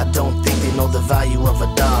 I don't think they know the value of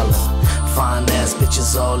 $1. Fine ass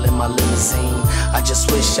bitches all in my limousine. I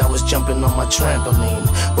just wish I was jumping on my trampoline.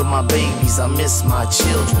 With my babies, I miss my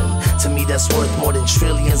children. To me, that's worth more than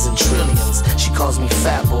trillions and trillions. She calls me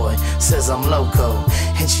fat boy, says I'm loco.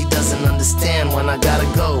 And she doesn't understand when I gotta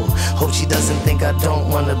go. Hope she doesn't think I don't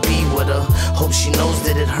wanna be with her. Hope she knows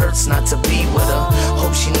that it hurts not to be with her.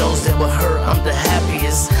 Hope she knows that with her I'm the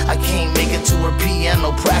happiest. I can't make it to her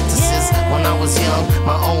piano practices. When I was young,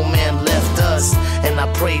 my old man left us, and I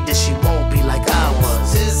prayed that she won't be like I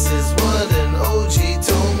was. This is what an OG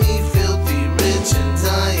told me. Filthy rich and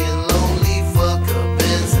dying lonely. Fuck a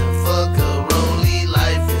Benz and fuck a Rollie.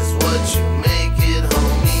 Life is what you make it,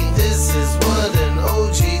 homie. This is what an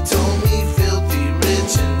OG told me. Filthy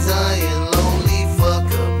rich and dying lonely. Fuck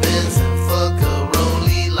a Benz and fuck a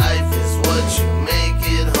Rollie. Life is what you make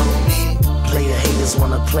it, homie. Player haters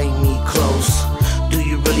wanna play me close. Do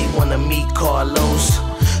you really wanna meet Carlos?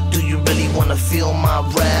 Do you really wanna feel my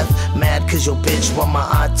wrath? Mad cause your bitch want my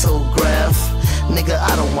autograph? Nigga,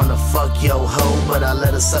 I don't wanna fuck yo hoe, but I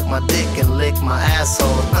let her suck my dick and lick my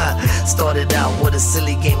asshole. Started out with a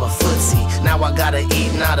silly game of footsie. Now I gotta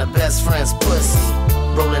eat now the best friend's pussy.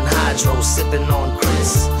 Rolling hydro, sipping on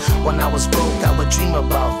Chris. When I was broke, I would dream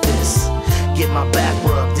about this. Get my back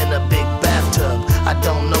rubbed in a big bathtub. I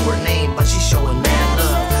don't know her name, but she's showing mad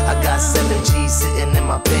love. I got 7 G's sitting in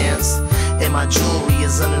my pants, and my jewelry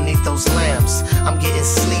is underneath those lamps. I'm getting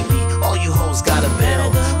sleepy, all you hoes got a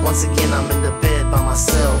bell. Once again, I'm in the bed by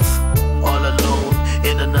myself, all alone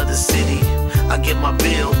in another city. I get my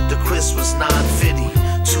bill, the Chris was $9.50.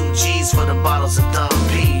 2 G's for the bottles of Dom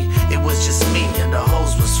P. It was just me and the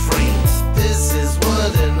hose was free. This is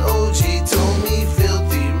what an OG told me.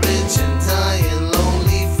 Filthy rich and dying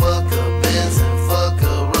lonely. Fuck a Benz and fuck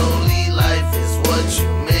a Rollie. Life is what you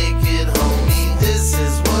make it, homie. This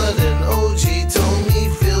is what an OG told me.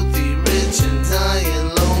 Filthy rich and dying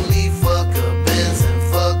lonely. Fuck a Benz and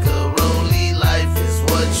fuck a Rollie. Life is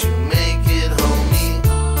what you make it, homie.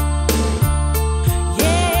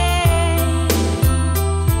 Yeah,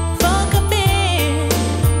 fuck a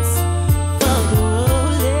Benz, fuck a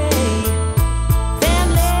Rollie.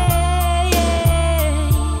 Family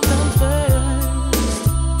comes first.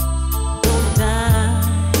 Don't die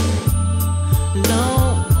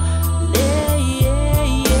lonely.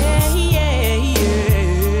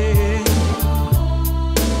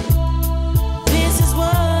 This is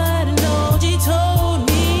what an OG told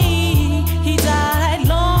me. He died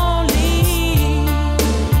lonely.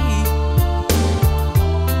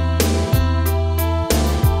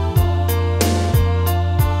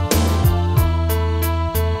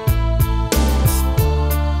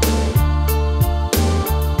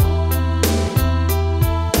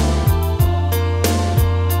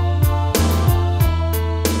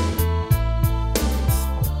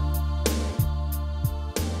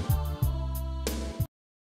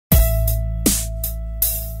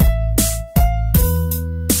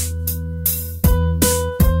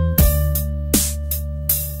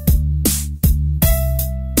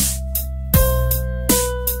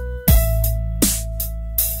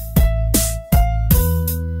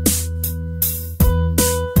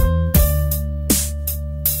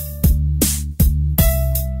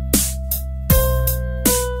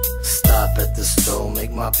 Stop at the store,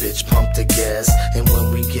 make my bitch pump the gas. And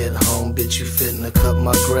when we get home, bitch, you fitna cut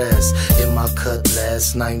my grass. In my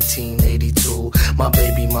cutlass, 1982. My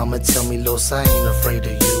baby mama tell me, Los, I ain't afraid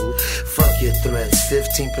of you. Fuck your threats,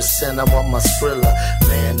 15%, I want my Skrilla.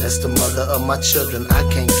 Man, that's the mother of my children, I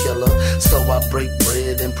can't kill her. So I break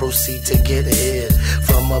bread and proceed to get head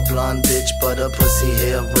from a blonde bitch, but her pussy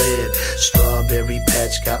hair red. Strawberry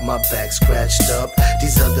patch got my back scratched up.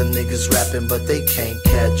 These other niggas rapping, but they can't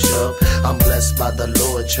catch up. I'm blessed by the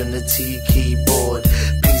Lord, Trinity keyboard.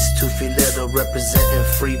 Peace to Filetta representing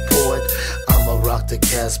Freeport. I'ma rock the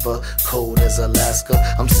Casper, cold as Alaska.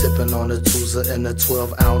 I'm sipping on a Tusa and a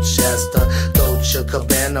 12-ounce Shasta. Dolce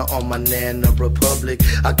Cabana on my Nana Republic.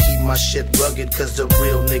 I keep my shit rugged cause the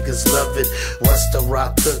real niggas love it. What's the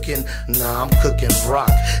rock cooking? Nah, I'm cooking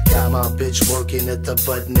rock. Got my bitch working at the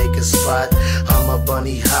butt naked spot. I'm a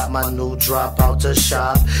bunny hot, my new drop out the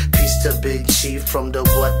shop. Peace to Big Chief from the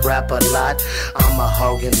what rap a lot. I'm a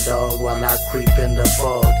hogging dog while I creep in the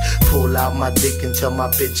fog. Pull out my dick and tell my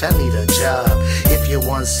bitch I need a job. If you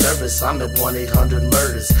want service, I'm at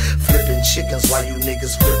 1-800-MURDERS. Flipping chickens while you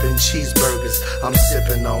niggas flipping cheeseburgers. I'm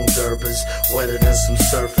sipping on Gerbers, wetter than some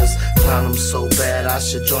surfers. Clown them so bad I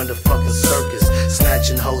should join the fucking circus.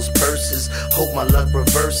 Snatching hoes' purses, hope my luck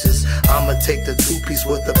reverses. I'ma take the two-piece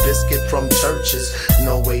with a biscuit from Churches.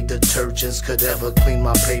 No way detergents could ever clean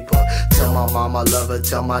my paper. Tell my mom I love her,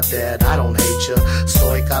 tell my dad I don't hate ya.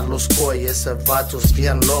 Soy Carlos Coy, ese vatos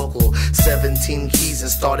bien loco. 17 keys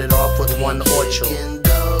and started off with 1 ocho.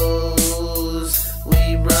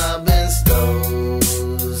 We robbing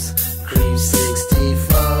stores, creep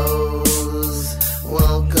 64s.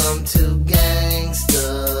 Welcome to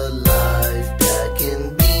gangster life,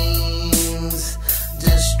 packing beans,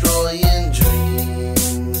 destroying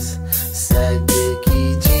dreams, sag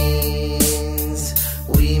dicky jeans.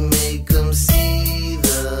 We make them see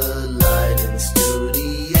the light in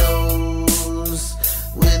studios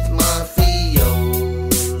with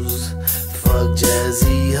mafios. Fuck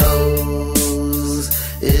jazzy hoes,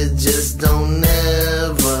 it just don't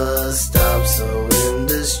ever stop. So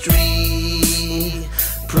industry,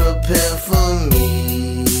 prepare for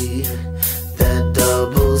me, that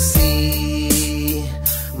double C.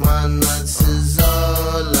 My nuts is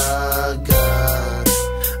all I got.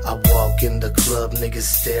 I walk in the club, niggas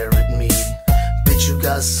stare at me. Bitch, you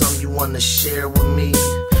got something you wanna share with me?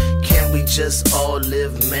 Can't we just all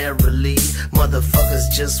live merrily? Motherfuckers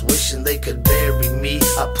just wishing they could bury me.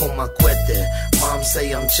 I pull my cuete, mom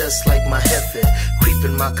say I'm just like my jefe.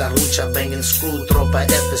 Creeping my carucha, banging screw, tropa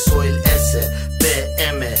F. Soy el S,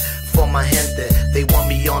 PM, for my gente. They want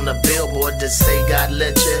me on the billboard to say God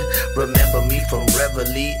leche. Remember me from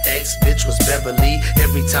Reveille, ex-bitch was Beverly.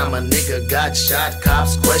 Every time a nigga got shot,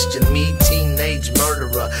 cops question me. Teenage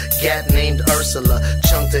murderer, gat named Ursula.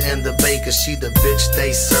 Chunked her in the bay cause she the bitch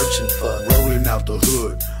they searching for. Rolling out the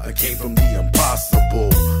hood, I came from the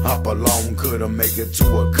impossible. Hop along, couldn't make it to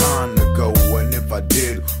a con to go. And if I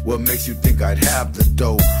did, what makes you think I'd have the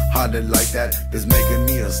dough? Hotter like that is making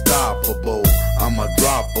me unstoppable. I'ma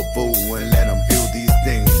drop a fool and let them feel these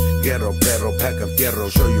things. Ghetto, pero, pack of ghetto,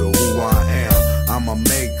 show you who I am. I'ma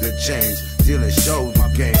make a change, stealing shows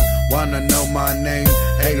again. Wanna know my name?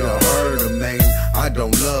 Ain't heard of name. I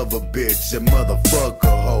don't love a bitch, a motherfucker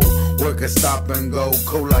hoe. Work and stop and go,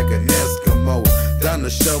 cold like an Eskimo. Down to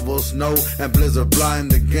shovel snow and blizzard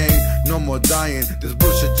blind the game. No more dying, this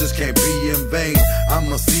bullshit just can't be in vain.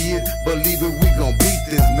 I'ma see it, believe it, we gon' beat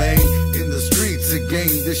this, man. In the streets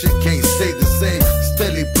again, this shit can't stay the same.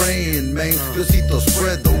 Steady praying, man. Diosito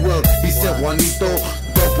spread the wealth. He said Juanito,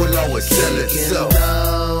 dope will always sell itself.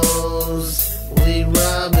 We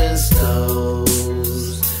robbing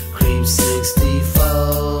stores, creep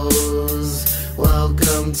 64s.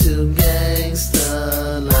 Welcome to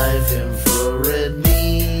gangsta life, infrared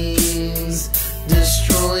beams,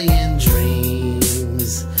 destroying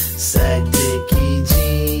dreams, sag dicky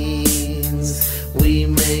jeans. We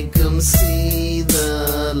make them see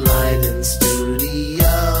the light in studios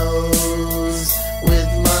with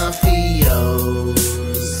mafios.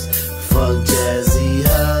 Fuck jazzy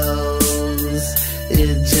hoes,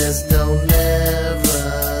 it just don't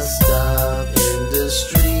ever stop.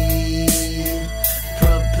 Industry,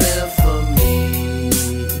 prepare for me,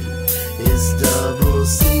 it's double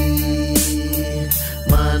C.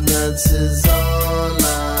 My nuts is all I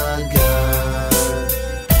got.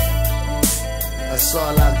 That's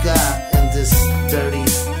all I got in this dirty,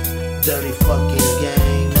 dirty fucking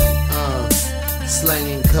game.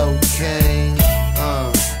 Slanging cocaine,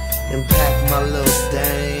 and pack my little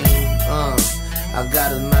dame. I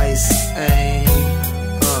got a nice aim.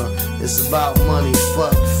 It's about money,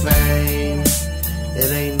 fuck fame.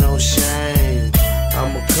 It ain't no shame.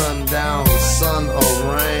 I'ma come down, sun or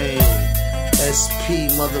rain. SP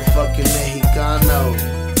motherfucking Mexicano.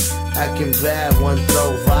 Acting bad, one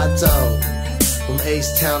throw vato. From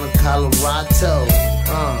H-Town to Colorado.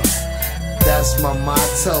 That's my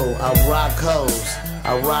motto. I rock hoes,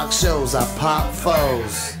 I rock shows, I pop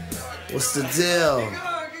foes. What's the deal?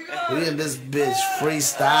 We in this bitch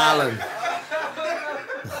freestyling.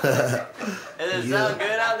 Is it sound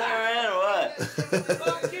good out there, man, or what?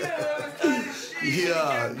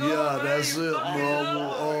 Yeah, that's it,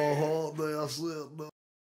 mama. That's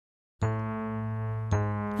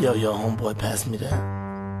Yo, homeboy, pass me that.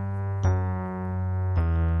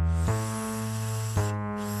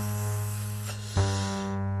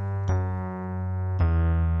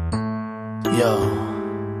 Yo,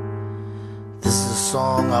 this is a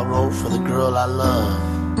song I wrote for the girl I love.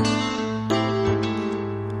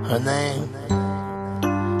 Her name,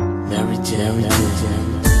 Mary Jane.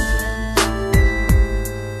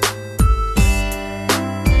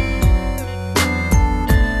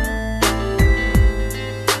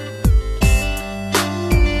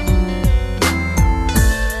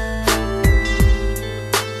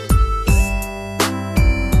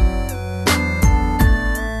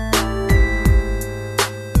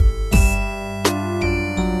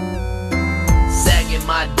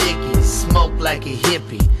 Smoke like a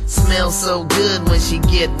hippie, smells so good when she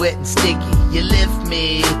get wet and sticky. You lift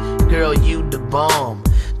me, girl, you the bomb.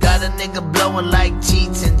 Got a nigga blowing like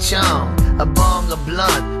Cheech and Chong. A bong, a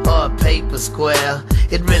blunt, or a paper square.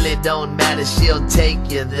 It really don't matter, she'll take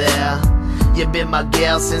you there. You been my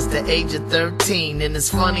gal since the age of 13, and it's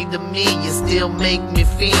funny to me, you still make me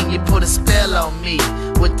fiend. You put a spell on me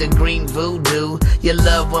with the green voodoo. You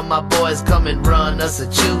love when my boys come and run us a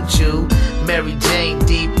choo-choo. Mary Jane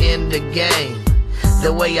deep in the game.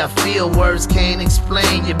 The way I feel, words can't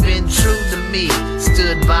explain. You've been true to me,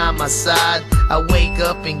 stood by my side. I wake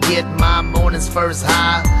up and get my morning's first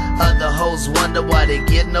high. Other hoes wonder why they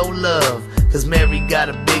get no love, 'cause Mary got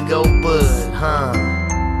a big old bud, huh?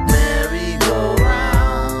 Mary go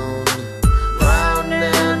round, round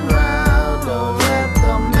and round. Don't let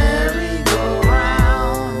the merry go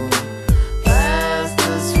round. Pass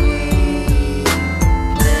the sweet.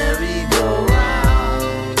 Mary go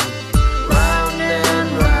round, round and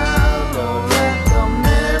round. Don't let the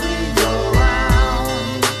merry go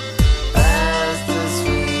round. Pass the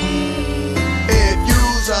sweet. If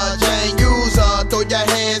you's a Jane user, throw your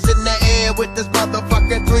hands in the air with this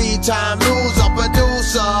motherfucking 3-time loser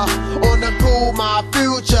producer. On the cool, my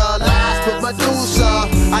future lies with Medusa.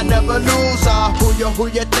 I never lose her. Who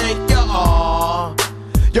you think you are?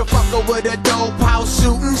 You're fucking with a dope house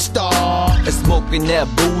shooting star. And smoking that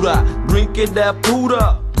Buddha, drinking that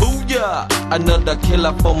Buddha. Booyah! Another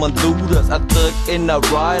killer for my looters. A thug in a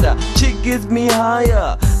rider. Chick gets me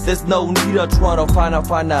higher. There's no need to try to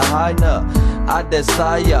find a higher. I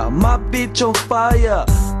desire my bitch on fire.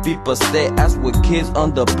 People stay ass with kids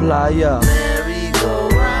on the playa. Mary go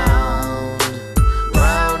round,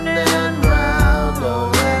 round and round.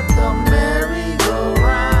 Don't let the merry go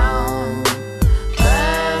round.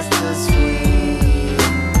 Pass the sweet.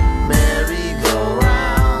 Mary go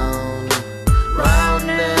round, round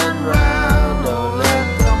and round. Don't let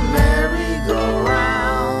the merry go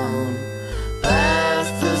round. Pass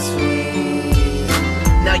the sweet.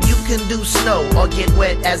 Now you can do snow or get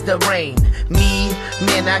wet as the rain. Me,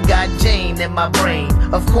 man, I got Jane in my brain.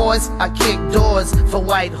 Of course, I kick doors for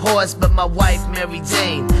White Horse, but my wife, Mary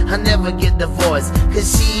Jane, I never get divorced,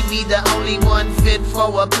 'cause she be the only one fit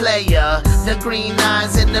for a player. The green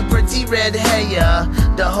eyes and the pretty red hair.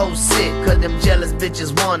 The whole sick, 'cause them jealous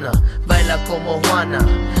bitches wanna baila como Juana,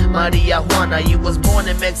 Maria Juana. You was born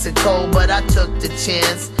in Mexico, but I took the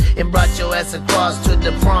chance and brought your ass across to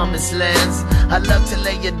the promised lands. I love to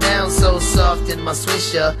lay you down so soft in my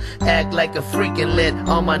swisher. Act like a freak and let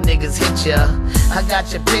all my niggas hit ya. I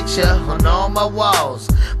got your picture on all my walls.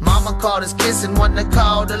 Mama called us kissing, wanna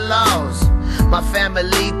call the laws. My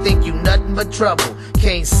family think you nothing but trouble.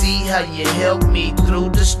 Can't see how you help me through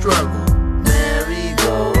the struggle. Mary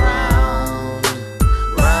go round,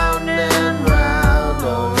 round and round.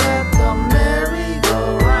 Don't let the merry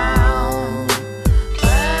go round.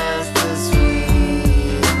 Pass the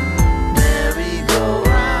sweet. Mary go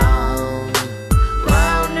round,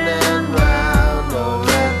 round and round. Don't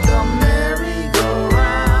let the merry go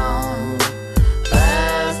round.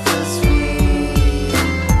 Pass the sweet.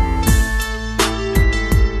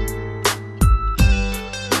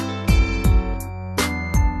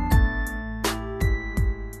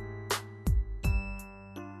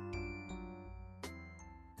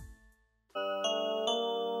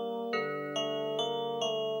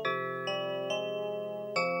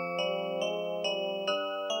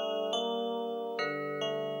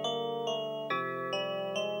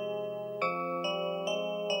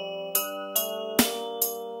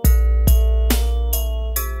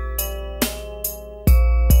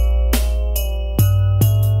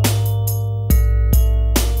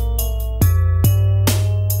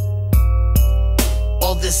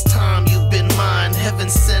 All this time you've been mine, heaven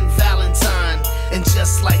sent Valentine. And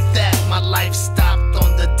just like that, my life stopped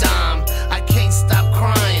on the dime. I can't stop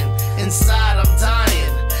crying, inside I'm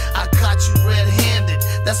dying. I caught you red-handed,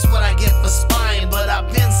 that's what I get for spying. But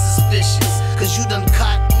I've been suspicious, 'cause you done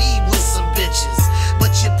caught me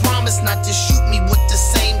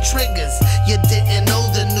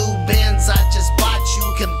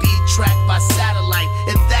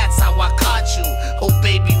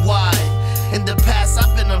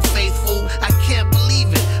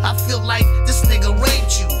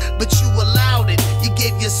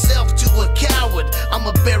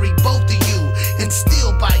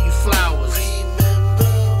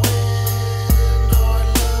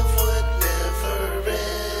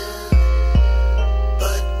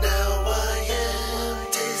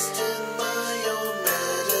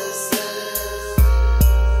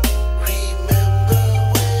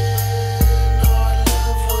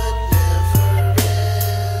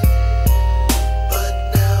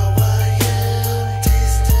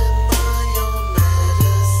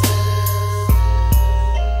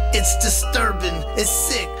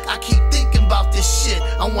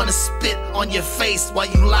on your face while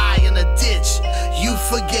you lie in a ditch. You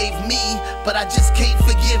forgave me, but I just can't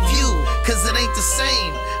forgive you, cause it ain't the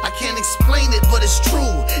same. I can't explain it, but it's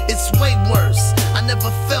true. It's way worse. I never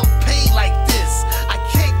felt pain like this. I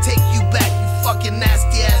can't take you back, you fucking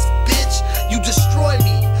nasty ass bitch. You destroyed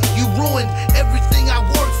me. You ruined everything I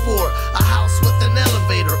worked for. A house with an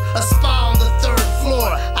elevator, a spa on the 3rd floor.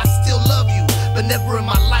 I still love you, but never in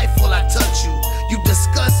my life will I touch you. You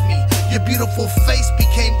disgust me. Your beautiful face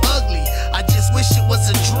became ugly. I just wish it was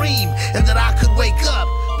a dream and that I could wake up,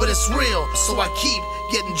 but it's real, so I keep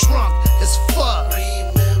getting drunk as fuck.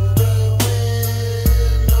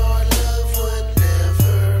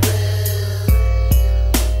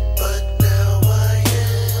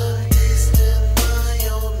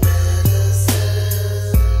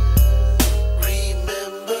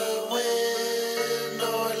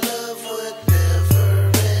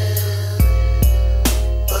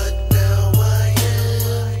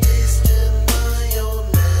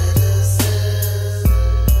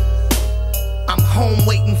 Home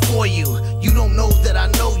waiting for you. You don't know that I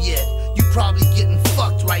know yet. You probably getting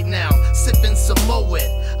fucked right now, sipping some Moet.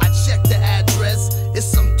 I checked the address. It's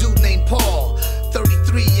some dude named Paul,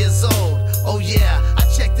 33 years old. Oh yeah, I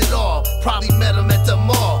checked it all. Probably met him at the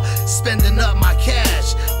mall, spending up my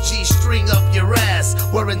cash. G-string up your ass,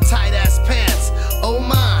 wearing tight ass pants. Oh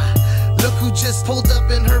my, look who just pulled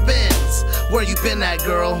up in her Benz. Where you been at,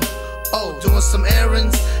 girl? Oh, doing some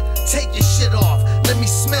errands? Take your shit off, let me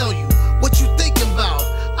smell you. What you thinking about?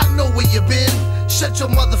 I know where you been. Shut your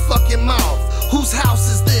motherfucking mouth. Whose house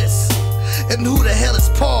is this? And who the hell is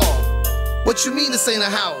Paul? What you mean this ain't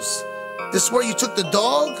a house? This where you took the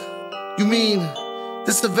dog? You mean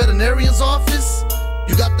this the veterinarian's office?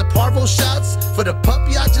 You got the parvo shots for the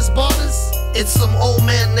puppy I just bought us? It's some old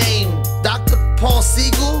man named Dr. Paul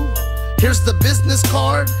Siegel. Here's the business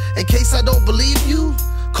card in case I don't believe you.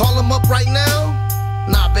 Call him up right now.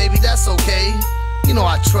 Nah, baby, that's okay. You know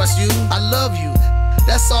I trust you, I love you,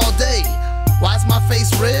 that's all day. Why's my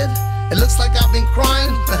face red? It looks like I've been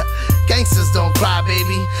crying. Gangsters don't cry,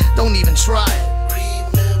 baby, don't even try it.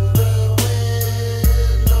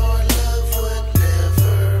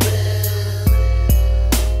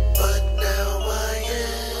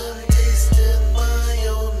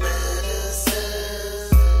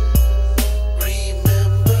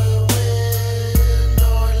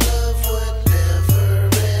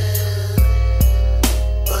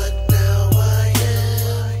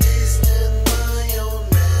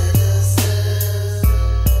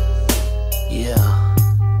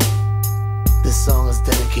 This song is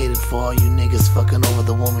dedicated for all you niggas fucking over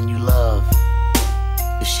the woman you love.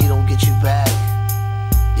 If she don't get you back,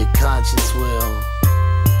 your conscience will.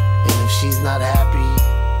 And if she's not happy,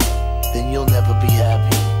 then you'll never be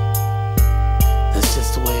happy. That's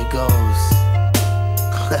just the way it goes.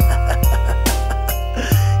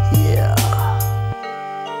 Yeah.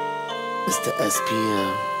 It's the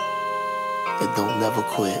SPM. It don't never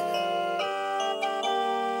quit.